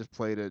that, and I just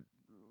played it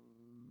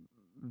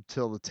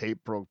until the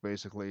tape broke,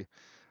 basically.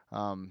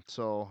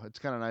 So it's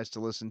kind of nice to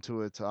listen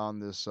to it on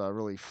this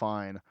really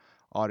fine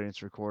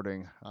audience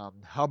recording.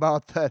 How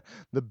about that?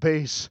 The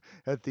bass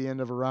at the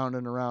end of Around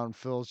and Around,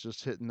 Phil's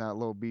just hitting that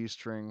low B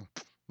string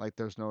like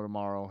there's no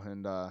tomorrow,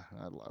 and I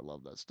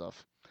love that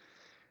stuff.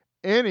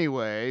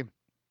 Anyway,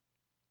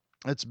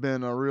 it's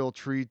been a real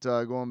treat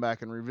going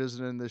back and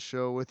revisiting this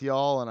show with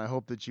y'all, and I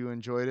hope that you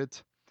enjoyed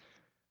it.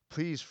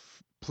 Please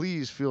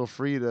feel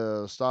free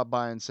to stop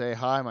by and say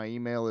hi. My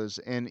email is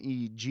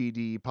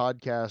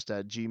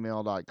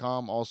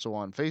negdpodcast@gmail.com. Also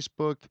on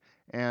Facebook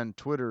and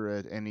Twitter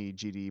at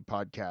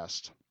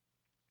negdpodcast.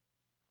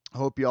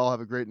 Hope you all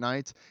have a great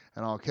night,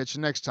 and I'll catch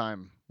you next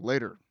time.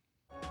 Later.